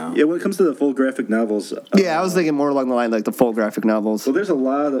I wouldn't know. Yeah, when it comes to the full graphic novels, Yeah, I was thinking more along the line like the full graphic novels. well, there's a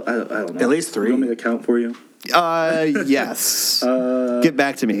lot of. I don't know. At least 3. You want me to count for you? Yes. Get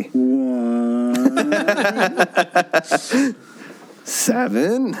back to me. 1.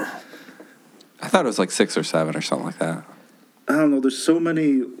 7. I thought it was like 6 or 7 or something like that. I don't know. There's so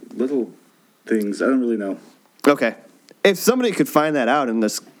many little things. I don't really know. Okay. If somebody could find that out and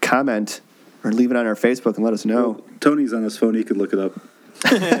just comment or leave it on our Facebook and let us know. Well, Tony's on his phone. He could look it up.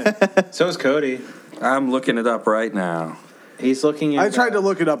 So is Cody. I'm looking it up right now. He's looking at. I tried to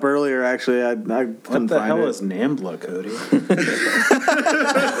look it up earlier. Actually, I couldn't What the find hell it. is Nambla, Cody?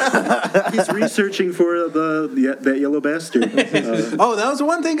 He's researching for that yellow bastard. Oh, that was the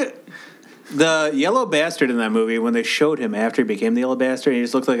one thing. The yellow bastard in that movie, when they showed him after he became the yellow bastard, he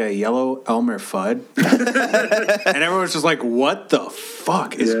just looked like a yellow Elmer Fudd. And everyone was just like, what the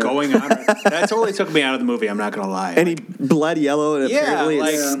fuck is Yeah. going on? That totally took me out of the movie, I'm not going to lie. And he bled yellow and Yeah, apparently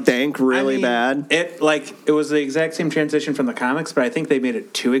like- it stank really I mean, bad. It was the exact same transition from the comics, but I think they made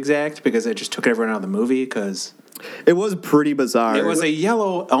it too exact because it just took everyone out of the movie because It was pretty bizarre. it was a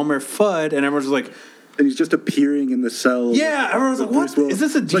yellow Elmer Fudd, and everyone was like, and he's just appearing in the cell. yeah, everyone was like, with what? Bruce Willis. Is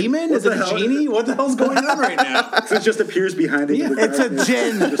this a It's like, demon? what Is it the a hell? genie? What the hell's going on right now? So it just appears behind him. Yeah, in the it's a darkness.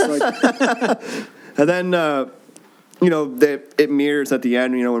 djinn. Just like, And then, it mirrors at the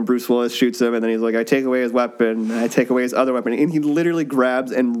end, when Bruce Willis shoots him, and then he's like, I take away his weapon, and I take away his other weapon. And he literally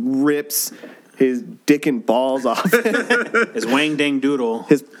grabs and rips his dick and balls off. His Wang Dang Doodle.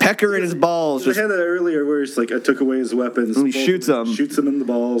 His pecker and his balls. they Just, had that earlier where it's like I took away his weapons. And he shoots him. Shoots him in the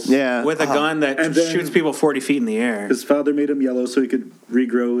balls. yeah. With a gun that And then- shoots people 40 feet in the air. His father made him yellow so he could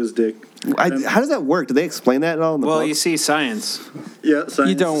regrow his dick. How does that work? Do they explain that at all in the Well, book? you see science. Yeah, science.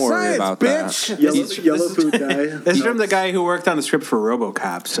 You don't worry Science, about bitch. Yellow food guy. This is from the guy who worked on the script for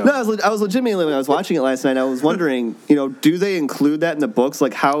RoboCop. So No, I was legitimately, when I was watching it last night, I was wondering, do they include that in the books?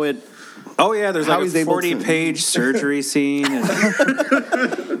 Like how it... oh yeah, there's How like he's a able to- 40-page surgery scene. And,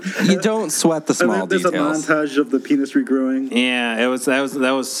 that. You don't sweat the And small then there's details. a montage of the penis regrowing. yeah,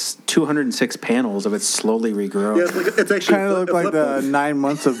 that was 206 panels of it slowly regrowing. Yeah, it's actually Kind of look like the 9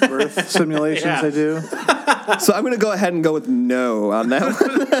 months of birth simulations Yeah. they do. So I'm going to go ahead and go with no on that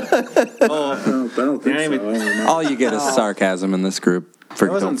one. I don't think Yeah, I so. mean- I don't know. All you get is sarcasm in this group. It Don't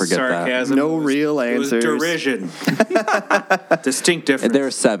wasn't forget sarcasm. No it was, real It was answers. derision. Distinct that. difference. There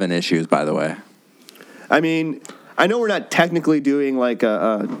are 7 issues, by the way. I mean, I know we're not technically doing like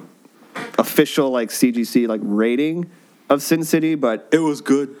a official like CGC like rating of Sin City, but It was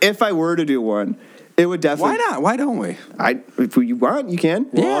good. if I were to do one, it would definitely... Why not? Why don't we? If you want, you can.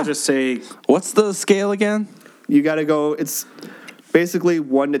 Well, Yeah. I'll just say What's the scale again? You got to go... It's basically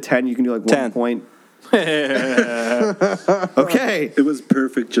 1 to 10. You can do like 10. 1.5 Okay. It was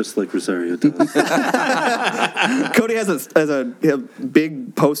perfect, just like Rosario does. Cody has a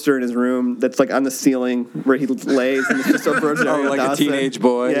big poster in his room that's like on the ceiling where he lays and it's just a Rosario like a Dawson. teenage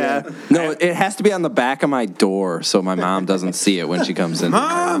boy. Yeah. No, it has to be on the back of my door so my mom doesn't see it when she comes in.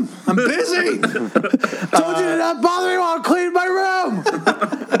 Mom, I'm busy. Told you to not bother me while I'm cleaning my room.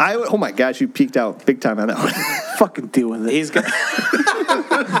 Oh my gosh, you peeked out big time on that one. Fucking deal with it. He's got.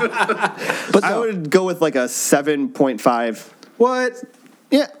 But I would go with like a 7.5. What?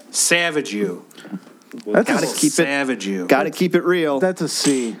 Yeah. Savage you. Gotta keep it. Savage you. Gotta keep it real. That's a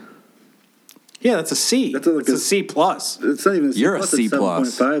C. Yeah, that's a C. That's like it's a a- C plus. It's not even a C+. You're a It's C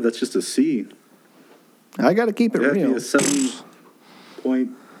plus. 7.5. That's just a C. I gotta keep it It has to be real. a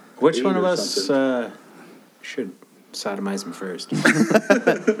 7. Which Eight one of or us something. should sodomize him first?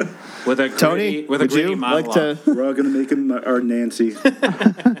 With a Tony, gritty, with a would gritty you monologue. like to? We're all going to make him our Nancy.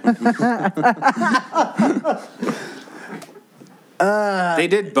 They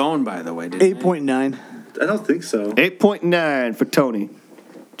did bone, by the way. Didn't 8.9. I don't think so. 8.9 for Tony.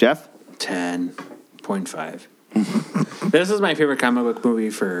 Jeff? 10.5. This is my favorite comic book movie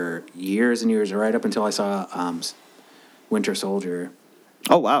for years and years, right up until I saw Winter Soldier.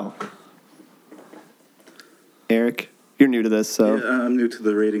 Oh, wow. Eric, you're new to this, so. Yeah, I'm new to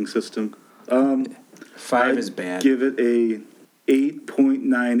the rating system. 5 I'd is bad. Give it a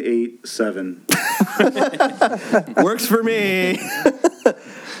 8.987. Works for me.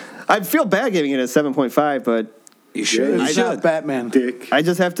 I feel bad giving it a 7.5, but You should. Yeah, It's not Batman. Dick. I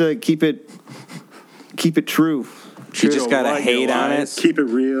just have to keep it true. You just gotta what, hate you on lies. it. Keep it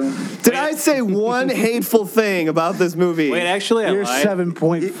real. Did I say one hateful thing about this movie? Wait, actually, I You're lied.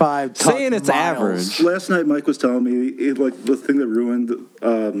 7.5. Saying it's miles. average. Last night, Mike was telling me, like, the thing that ruined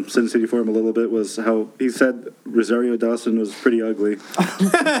Sin City for him a little bit was how he said Rosario Dawson was pretty ugly.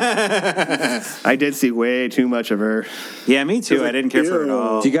 I did see way too much of her. Yeah, me too. I didn't care for it at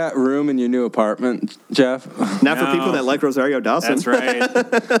all. Do you got room in your new apartment, Jeff? Not for No. people that like Rosario Dawson. That's right.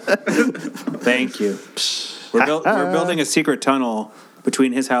 Thank you. We're building a secret tunnel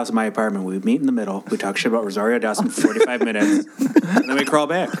between his house and my apartment. We meet in the middle. We talk shit about Rosario Dawson for 45 minutes, and then we crawl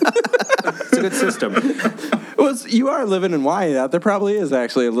back. It's a good system. Well, you are living in Wyandotte. There probably is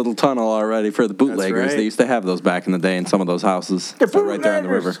actually a little tunnel already for the bootleggers. right. They used to have those back in the day in some of those houses. So right there on the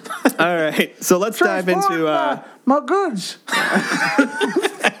river. All right, so let's dive into. my goods.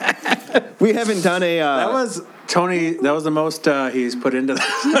 We haven't done a. That was Tony. That was the most he's put into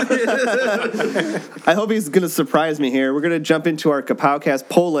that. I hope he's going to surprise me here. We're going to jump into our Kapowcast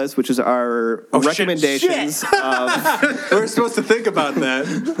poll list, which is our recommendations We're supposed to think about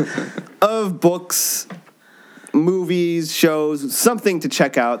that. of books, movies, shows, something to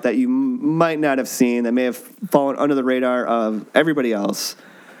check out that you might not have seen that may have fallen under the radar of everybody else.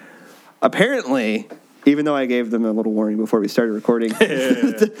 Apparently, even though I gave them a little warning before we started recording,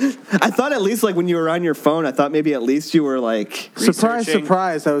 I thought at least like when you were on your phone, I thought maybe at least you were like, Surprise, Researching.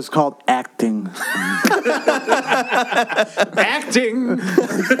 surprise. That was called acting. Acting.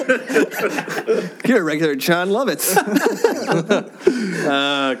 you're a regular John Lovitz.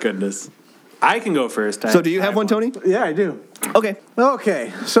 Goodness. I can go first. So do you have one, Tony? Yeah, I do. Okay.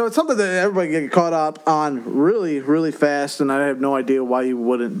 Okay, so it's something that everybody get caught up on really, really fast, and I have no idea why you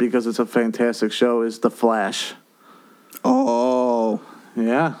wouldn't, because it's a fantastic show, is The Flash. Oh.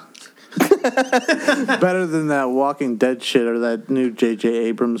 Yeah. Better than that Walking Dead shit or that new J.J.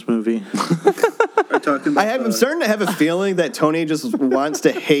 Abrams movie. Are talking about, I'm starting to have a feeling that Tony just wants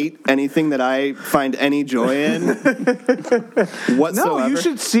to hate anything that I find any joy in whatsoever. No, you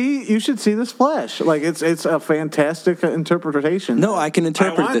should see this Flash. Like it's a fantastic interpretation. No, I can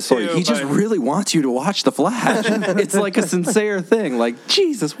interpret want this for you. to, He just but- really wants you to watch The Flash. It's like a sincere thing. Like,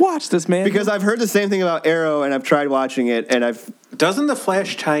 Jesus, watch this, man. Because I've heard the same thing about Arrow, and I've tried watching it, and Doesn't the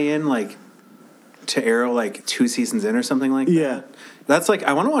Flash tie in like to Arrow like 2 seasons in or something like that? Yeah. That's like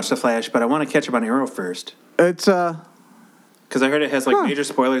I want to watch the Flash, but I want to catch up on Arrow first It's because I heard it has like major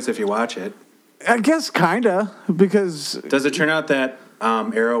spoilers if you watch it. I guess kinda, because Does it turn out that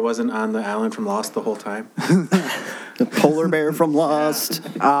Arrow wasn't on the island from Lost the whole time? the polar bear from Lost.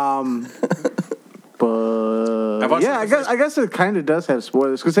 but I've watched yeah, the I guess it kind of does have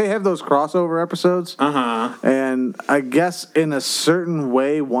spoilers because they have those crossover episodes. And I guess in a certain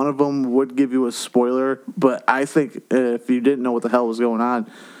way, one of them would give you a spoiler. But I think if you didn't know what the hell was going on,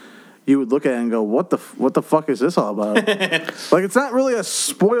 you would look at it and go, "What the fuck is this all about?" Like it's not really a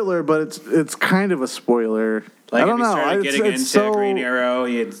spoiler, but it's kind of a spoiler. Like I don't if you know. started It's- getting it's into so- Green Arrow,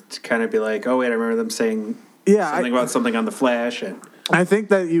 you'd kind of be like, "Oh wait, I remember them saying Yeah, something about something on the Flash." And I think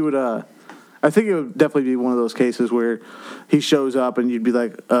that you would. I think it would definitely be one of those cases where he shows up and you'd be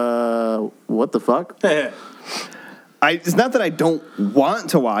like, what the fuck? It's not that I don't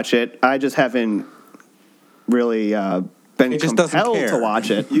want to watch it. I just haven't really been He just doesn't compelled care. to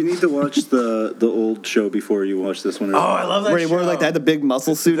watch it. You need to watch the old show before you watch this one. Oh, I love that Where he show. wore like they had the big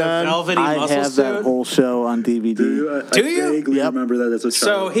muscle suit on. Velvety I muscle have suit. that whole show on DVD. Do you? I vaguely Yep. remember that as a So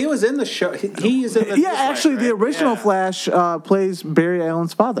child. he was in the show. He is in the. Yeah, actually, the Flash, right? original Yeah. Flash plays Barry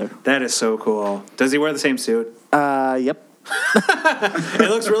Allen's father. That is so cool. Does he wear the same suit? Yep. It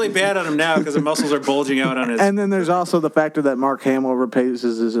looks really bad on him now because the muscles are bulging out on his. And then there's also the factor that Mark Hamill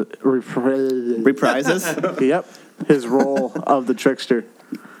reprises Reprises. Yep, his role of the trickster,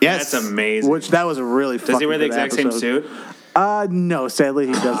 Yes. That's amazing. which that was a really. Does he wear the exact same suit? No, sadly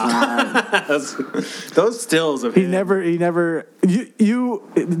he does not. Those stills of He him. never.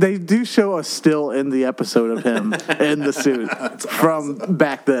 They do show a still in the episode of him in the suit from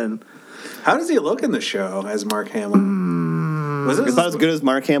back then. How does he look in the show as Mark Hamill? Was It's not as good as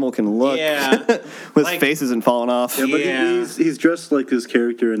Mark Hamill can look. Yeah. His Like- face isn't falling off. Yeah, but Yeah. he's dressed like his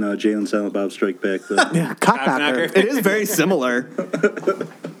character in Jay and Silent Bob Strike Back, though. Yeah, cockknocker. Cockknocker. It is very similar.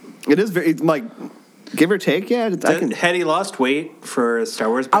 It is very like, give or take. Yeah, I can. Had he lost weight for Star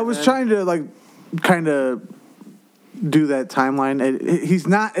Wars? I was trying to kind of do that timeline. He's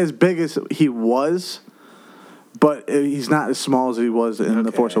not as big as he was, but he's not as small as he was in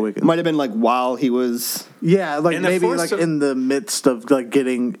The Force Awakens. It might have been like while he was. Yeah, like In The maybe Force like Aw- in the midst of like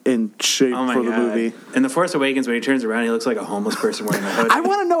getting in shape Oh my for the God. movie. In The Force Awakens, when he turns around, he looks like a homeless person wearing a hood. I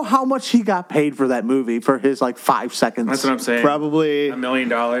want to know how much he got paid for that movie for his 5 seconds. That's what I'm saying. Probably $1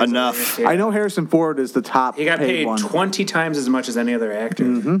 million. enough. Yeah. I know Harrison Ford is the top. He got paid one. 20 times as much as any other actor,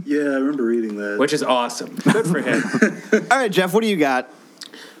 Yeah, I remember reading that. which is awesome. Good for him. All right, Jeff. What do you got?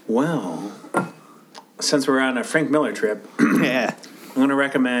 Well, since we're on a Frank Miller trip, Yeah, I'm going to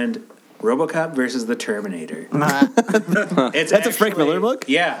recommend RoboCop versus the Terminator. It's That's a Frank Miller book?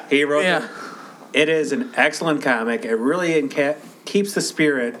 Yeah, he wrote Yeah. it. It is an excellent comic. It really keeps the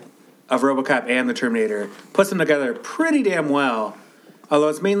spirit of RoboCop and the Terminator, puts them together pretty damn well. Although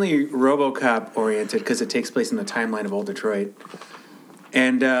it's mainly RoboCop oriented because it takes place in the timeline of old Detroit.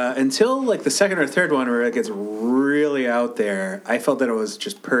 And until like the second or third one where it gets really out there, I felt that it was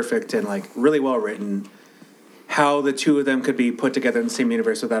just perfect and like really well written. How the two of them could be put together in the same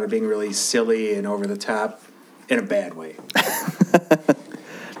universe without it being really silly and over the top in a bad way.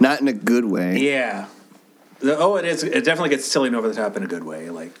 not in a good way. Yeah. It is. It definitely gets silly and over the top in a good way.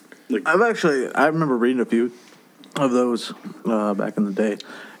 Like, I remember reading a few of those back in the day,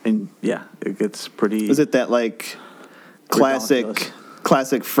 and yeah, it gets pretty. Is it that like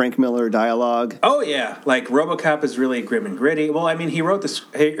classic Frank Miller dialogue? oh yeah, like RoboCop is really grim and gritty. Well, I mean, he wrote this.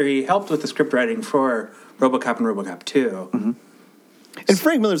 He helped with the script writing for RoboCop and RoboCop 2. Mm-hmm. And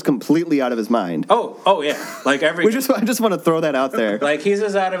Frank Miller's completely out of his mind. Oh yeah, like every. I just want to throw that out there. like he's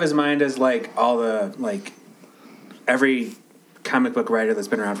as out of his mind as like all the like every comic book writer that's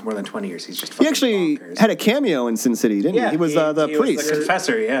been around for more than 20 years. He's just He fucking actually bonkers. had a cameo in Sin City, didn't he? He was the he priest. was the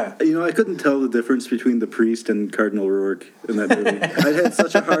confessor. Yeah. I couldn't tell the difference between the priest and Cardinal Rourke in that movie. I had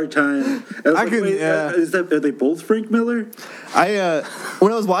such a hard time. I was are they both Frank Miller?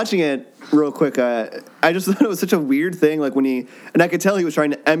 When I was watching it real quick, I just thought it was such a weird thing. Like and I could tell he was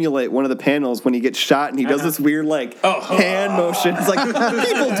trying to emulate one of the panels when he gets shot, and he does this weird hand motion. It's like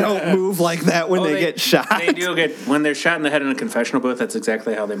people don't move like that when they get shot. They do get when they're shot in the head in a confessional booth. That's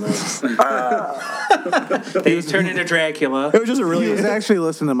exactly how they move. They turn into Dracula. It was just a He really, was actually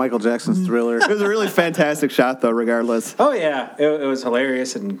listening to Michael Jackson's Thriller. it was a really fantastic shot, though. Regardless, Oh yeah, it was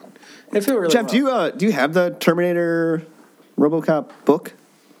hilarious and it felt really. Jeff, well. do you have the Terminator RoboCop book?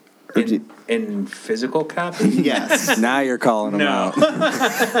 Or do you- in physical copy? yes. Now you're calling him No. out.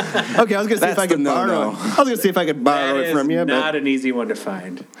 Okay, I was gonna see if That's I could the borrow no-no. it. I was gonna see if I could borrow That it is from you, not an easy one to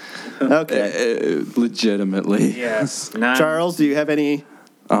find. but okay. Legitimately. Yes, Charles, do you have any?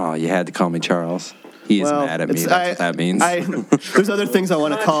 Oh, you had to call me Charles. He is mad at me. it's- That's what that means. There's other things I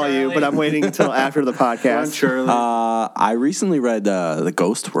want to call you, but I'm waiting until after the podcast. Shirley. I recently read the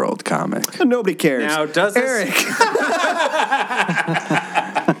Ghost World comic. Nobody cares. Now, does this- Eric?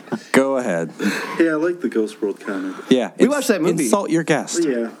 Go ahead. Yeah, I like the Ghost World comic. Yeah. We watched that movie. Insult your guest.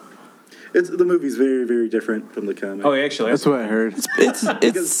 Yeah. The movie's very, very different from the comic. Oh, actually, That's what I heard.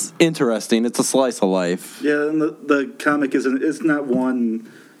 It's interesting. It's a slice of life. Yeah, and the comic it's not one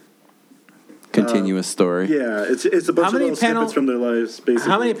continuous story. Yeah, it's a bunch How of many little snippets from their lives,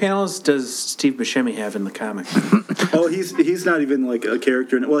 basically. How many panels does Steve Buscemi have in the comic? Oh, he's not even like a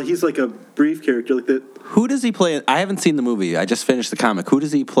character. Well, he's like a brief character, like that. Who does he play? I haven't seen the movie. I just finished the comic. Who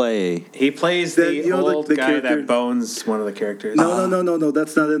does he play? He plays That- the you know, old the guy character- that bones one of the characters. No,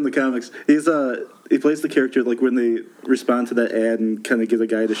 that's not in the comics. He plays the character like when they respond to that ad and kind of get a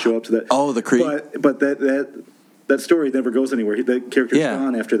guy to show up to that. Oh, the Creed. But that story never goes anywhere. That character's Yeah.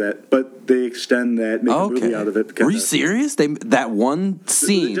 gone after that. But they extend that, make a movie out of it. Were you serious? That one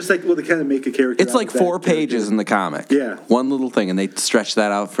scene. Just like, well, they kind of make a character. It's out like of that 4 character. pages in the comic. Yeah. One little thing, and they stretch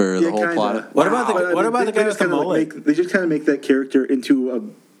that out for the Yeah, whole kinda. plot. What about the- But, what about the guy just with the kinda, like, mullet? they just kind of make that character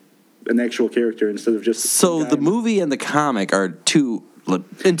into an actual character instead of just. So some the guy. movie and the comic are two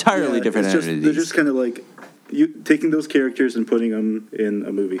entirely Yeah, different it's just- entities. They're just kind of like you taking those characters and putting them in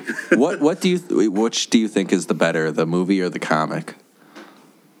a movie. Which do you think is the better, the movie or the comic?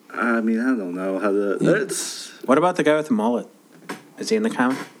 I mean, I don't know how to. That's. What about the guy with the mullet? Is he in the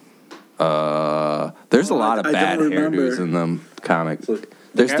comic? There's a lot of I bad don't remember. hairdos in the comics. Look,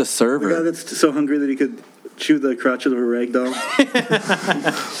 There's Okay. the the guy server. that's so hungry that he could chew the crotch of a rag doll.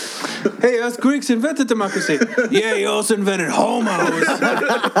 Hey, us Greeks invented democracy. Yeah, you also invented homos.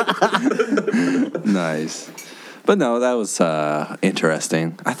 Nice. But no, that was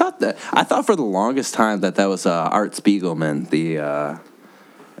interesting. I thought for the longest time that was Art Spiegelman, the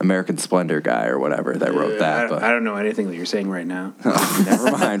American Splendor guy or whatever that wrote that. I But don't know anything that you're saying right now.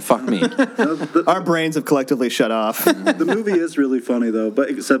 never mind. Fuck me. Our brains have collectively shut off. The movie is really funny though, but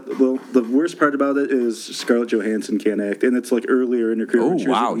the worst part about it is Scarlett Johansson can't act, and it's like earlier in her career. Oh when was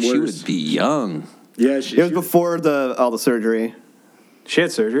wow, even she worse. would be young. Yeah, It was before all the surgery. She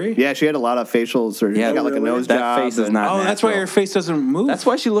had surgery? Yeah, she had a lot of facial surgery. Yeah, she got like a really? nose That job. face is and- not. Oh, that's why natural. her face doesn't move. That's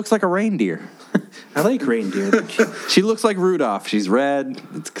why she looks like a reindeer. I like reindeer. She looks like Rudolph. She's red.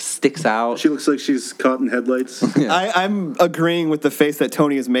 It sticks out. She looks like she's caught in headlights. I'm agreeing with the face that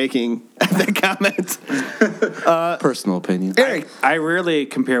Tony is making at that comment. Personal opinion. Eric, I rarely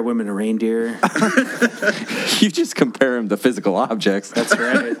compare women to reindeer. You just compare them to physical objects. That's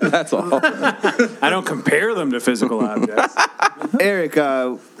right. That's all. I don't compare them to physical objects. Eric,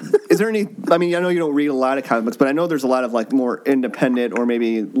 is there any? I mean, I know you don't read a lot of comic books, but I know there's a lot of like more independent or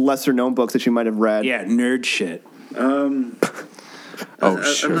maybe lesser known books that you might have read. Yeah, nerd shit. I'm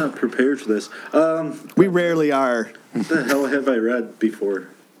not prepared for this. We rarely are. What the hell have I read before?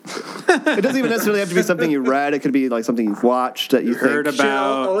 It doesn't even necessarily have to be something you read. It could be like something you've watched that you Heard think.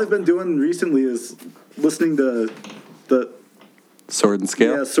 about- All I've been doing recently is listening to the Sword and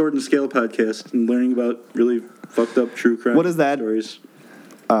Scale. Sword and Scale podcast and learning about really fucked up true crime. What is that? Stories.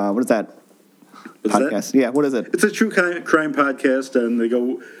 What is that What's that? podcast? Yeah, what is it? It's a true crime podcast, and they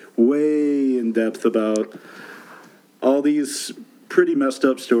go way in depth about all these pretty messed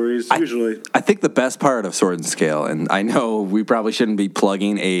up stories. Usually, I think the best part of Sword and Scale, and I know we probably shouldn't be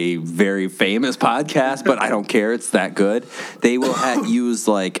plugging a very famous podcast, but I don't care. It's that good. They will use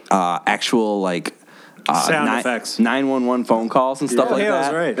like actual like Sound effects. 911 phone calls and stuff Yeah. like Yeah, that.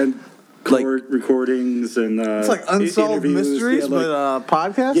 that's right. and Like- court recordings and It's like Unsolved interviews. Mysteries, Yeah, like- but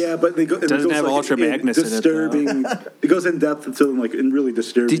podcast? yeah, but they go. and it Doesn't goes, have like, Ultra Magnus in it, though. disturbing. It goes in depth into like in really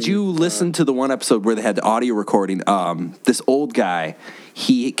disturbing. Did you listen to the one episode where they had the audio recording? This old guy,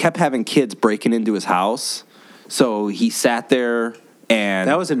 he kept having kids breaking into his house, so he sat there and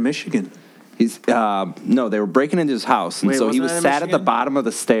That was in Michigan. he's no, they were breaking into his house, and Wait, so he wasn't was that in sat at the Michigan? bottom of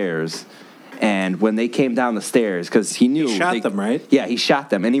the stairs. And when they came down the stairs, because he knew shot them, right? Yeah, he shot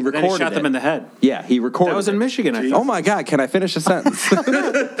them, and he Then recorded he shot them it. in the head. Yeah, he recorded. That was in it. Michigan, I think. Oh my God! Can I finish a sentence?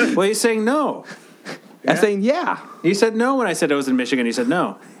 Well, he's saying no. I'm saying yeah. You said no when I said it was in Michigan. You said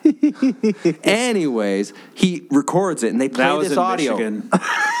no. Anyways, he records it, and they play That was this in audio. Michigan.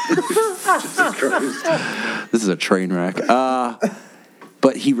 This is a train wreck.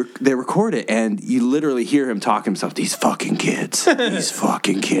 But they record it, and you literally hear him talk himself. These fucking kids. These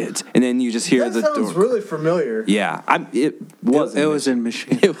fucking kids. And then you just hear That the sounds door. really familiar. Yeah, it was. It was in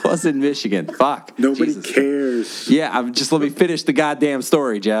Michigan. It was in Michigan. Fuck. Nobody Jesus. cares. Yeah, just let me finish the goddamn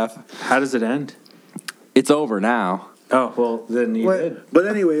story, Jeff. How does it end? It's over now. Oh, well, then you What? did. But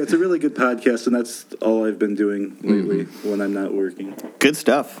anyway, it's a really good podcast, and that's all I've been doing lately when I'm not working. Good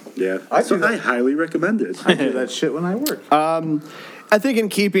stuff. Yeah, I so do that. I highly recommend it. I do that shit when I work. I think in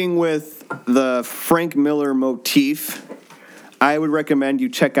keeping with the Frank Miller motif, I would recommend you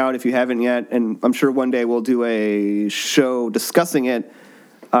check out, if you haven't yet, and I'm sure one day we'll do a show discussing it,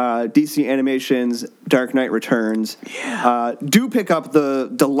 DC Animation's Dark Knight Returns. Yeah. Do pick up the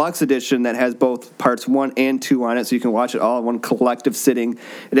deluxe edition that has both parts 1 and 2 on it, so you can watch it all in one collective sitting.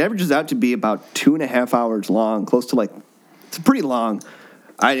 It averages out to be about 2.5 hours long, close to like, it's pretty long.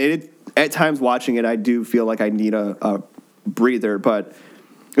 at times watching it, I do feel like I need a breather, but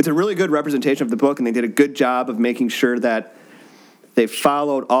it's a really good representation of the book, and they did a good job of making sure that they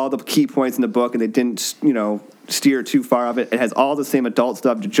followed all the key points in the book, and they didn't, steer too far of it. It has all the same adult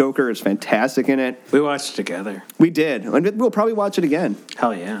stuff. The Joker is fantastic in it. We watched it together. We did, and we'll probably watch it again.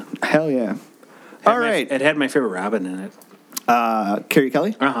 Hell yeah. Hell yeah. All right. It had my favorite Robin in it. Carrie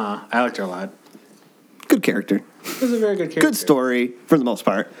Kelly? I liked her a lot. Good character. It was a very good character. Good story, for the most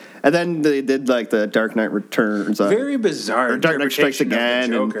part. And then they did, the Dark Knight Returns. Very bizarre. Or Dark Knight Strikes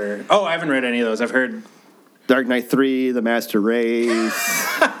interpretation of the Again. Joker. Oh, I haven't read any of those. I've heard. Dark Knight 3, The Master Race.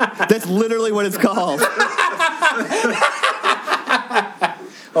 That's literally what it's called.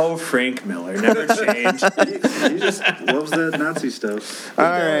 Oh, Frank Miller. Never changed. He just loves that Nazi stuff. All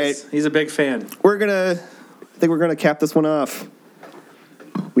right. He's a big fan. I think we're gonna cap this one off.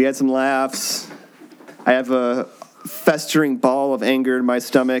 We had some laughs. I have a festering ball of anger in my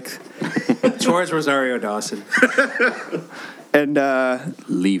stomach. Towards Rosario Dawson. And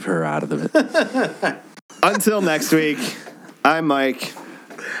Leave her out of it. until next week, I'm Mike.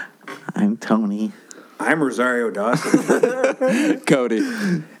 I'm Tony. I'm Rosario Dawson. Cody.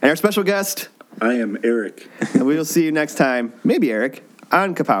 And our special guest, I am Eric. and we will see you next time, maybe Eric,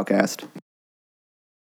 on Kapowcast.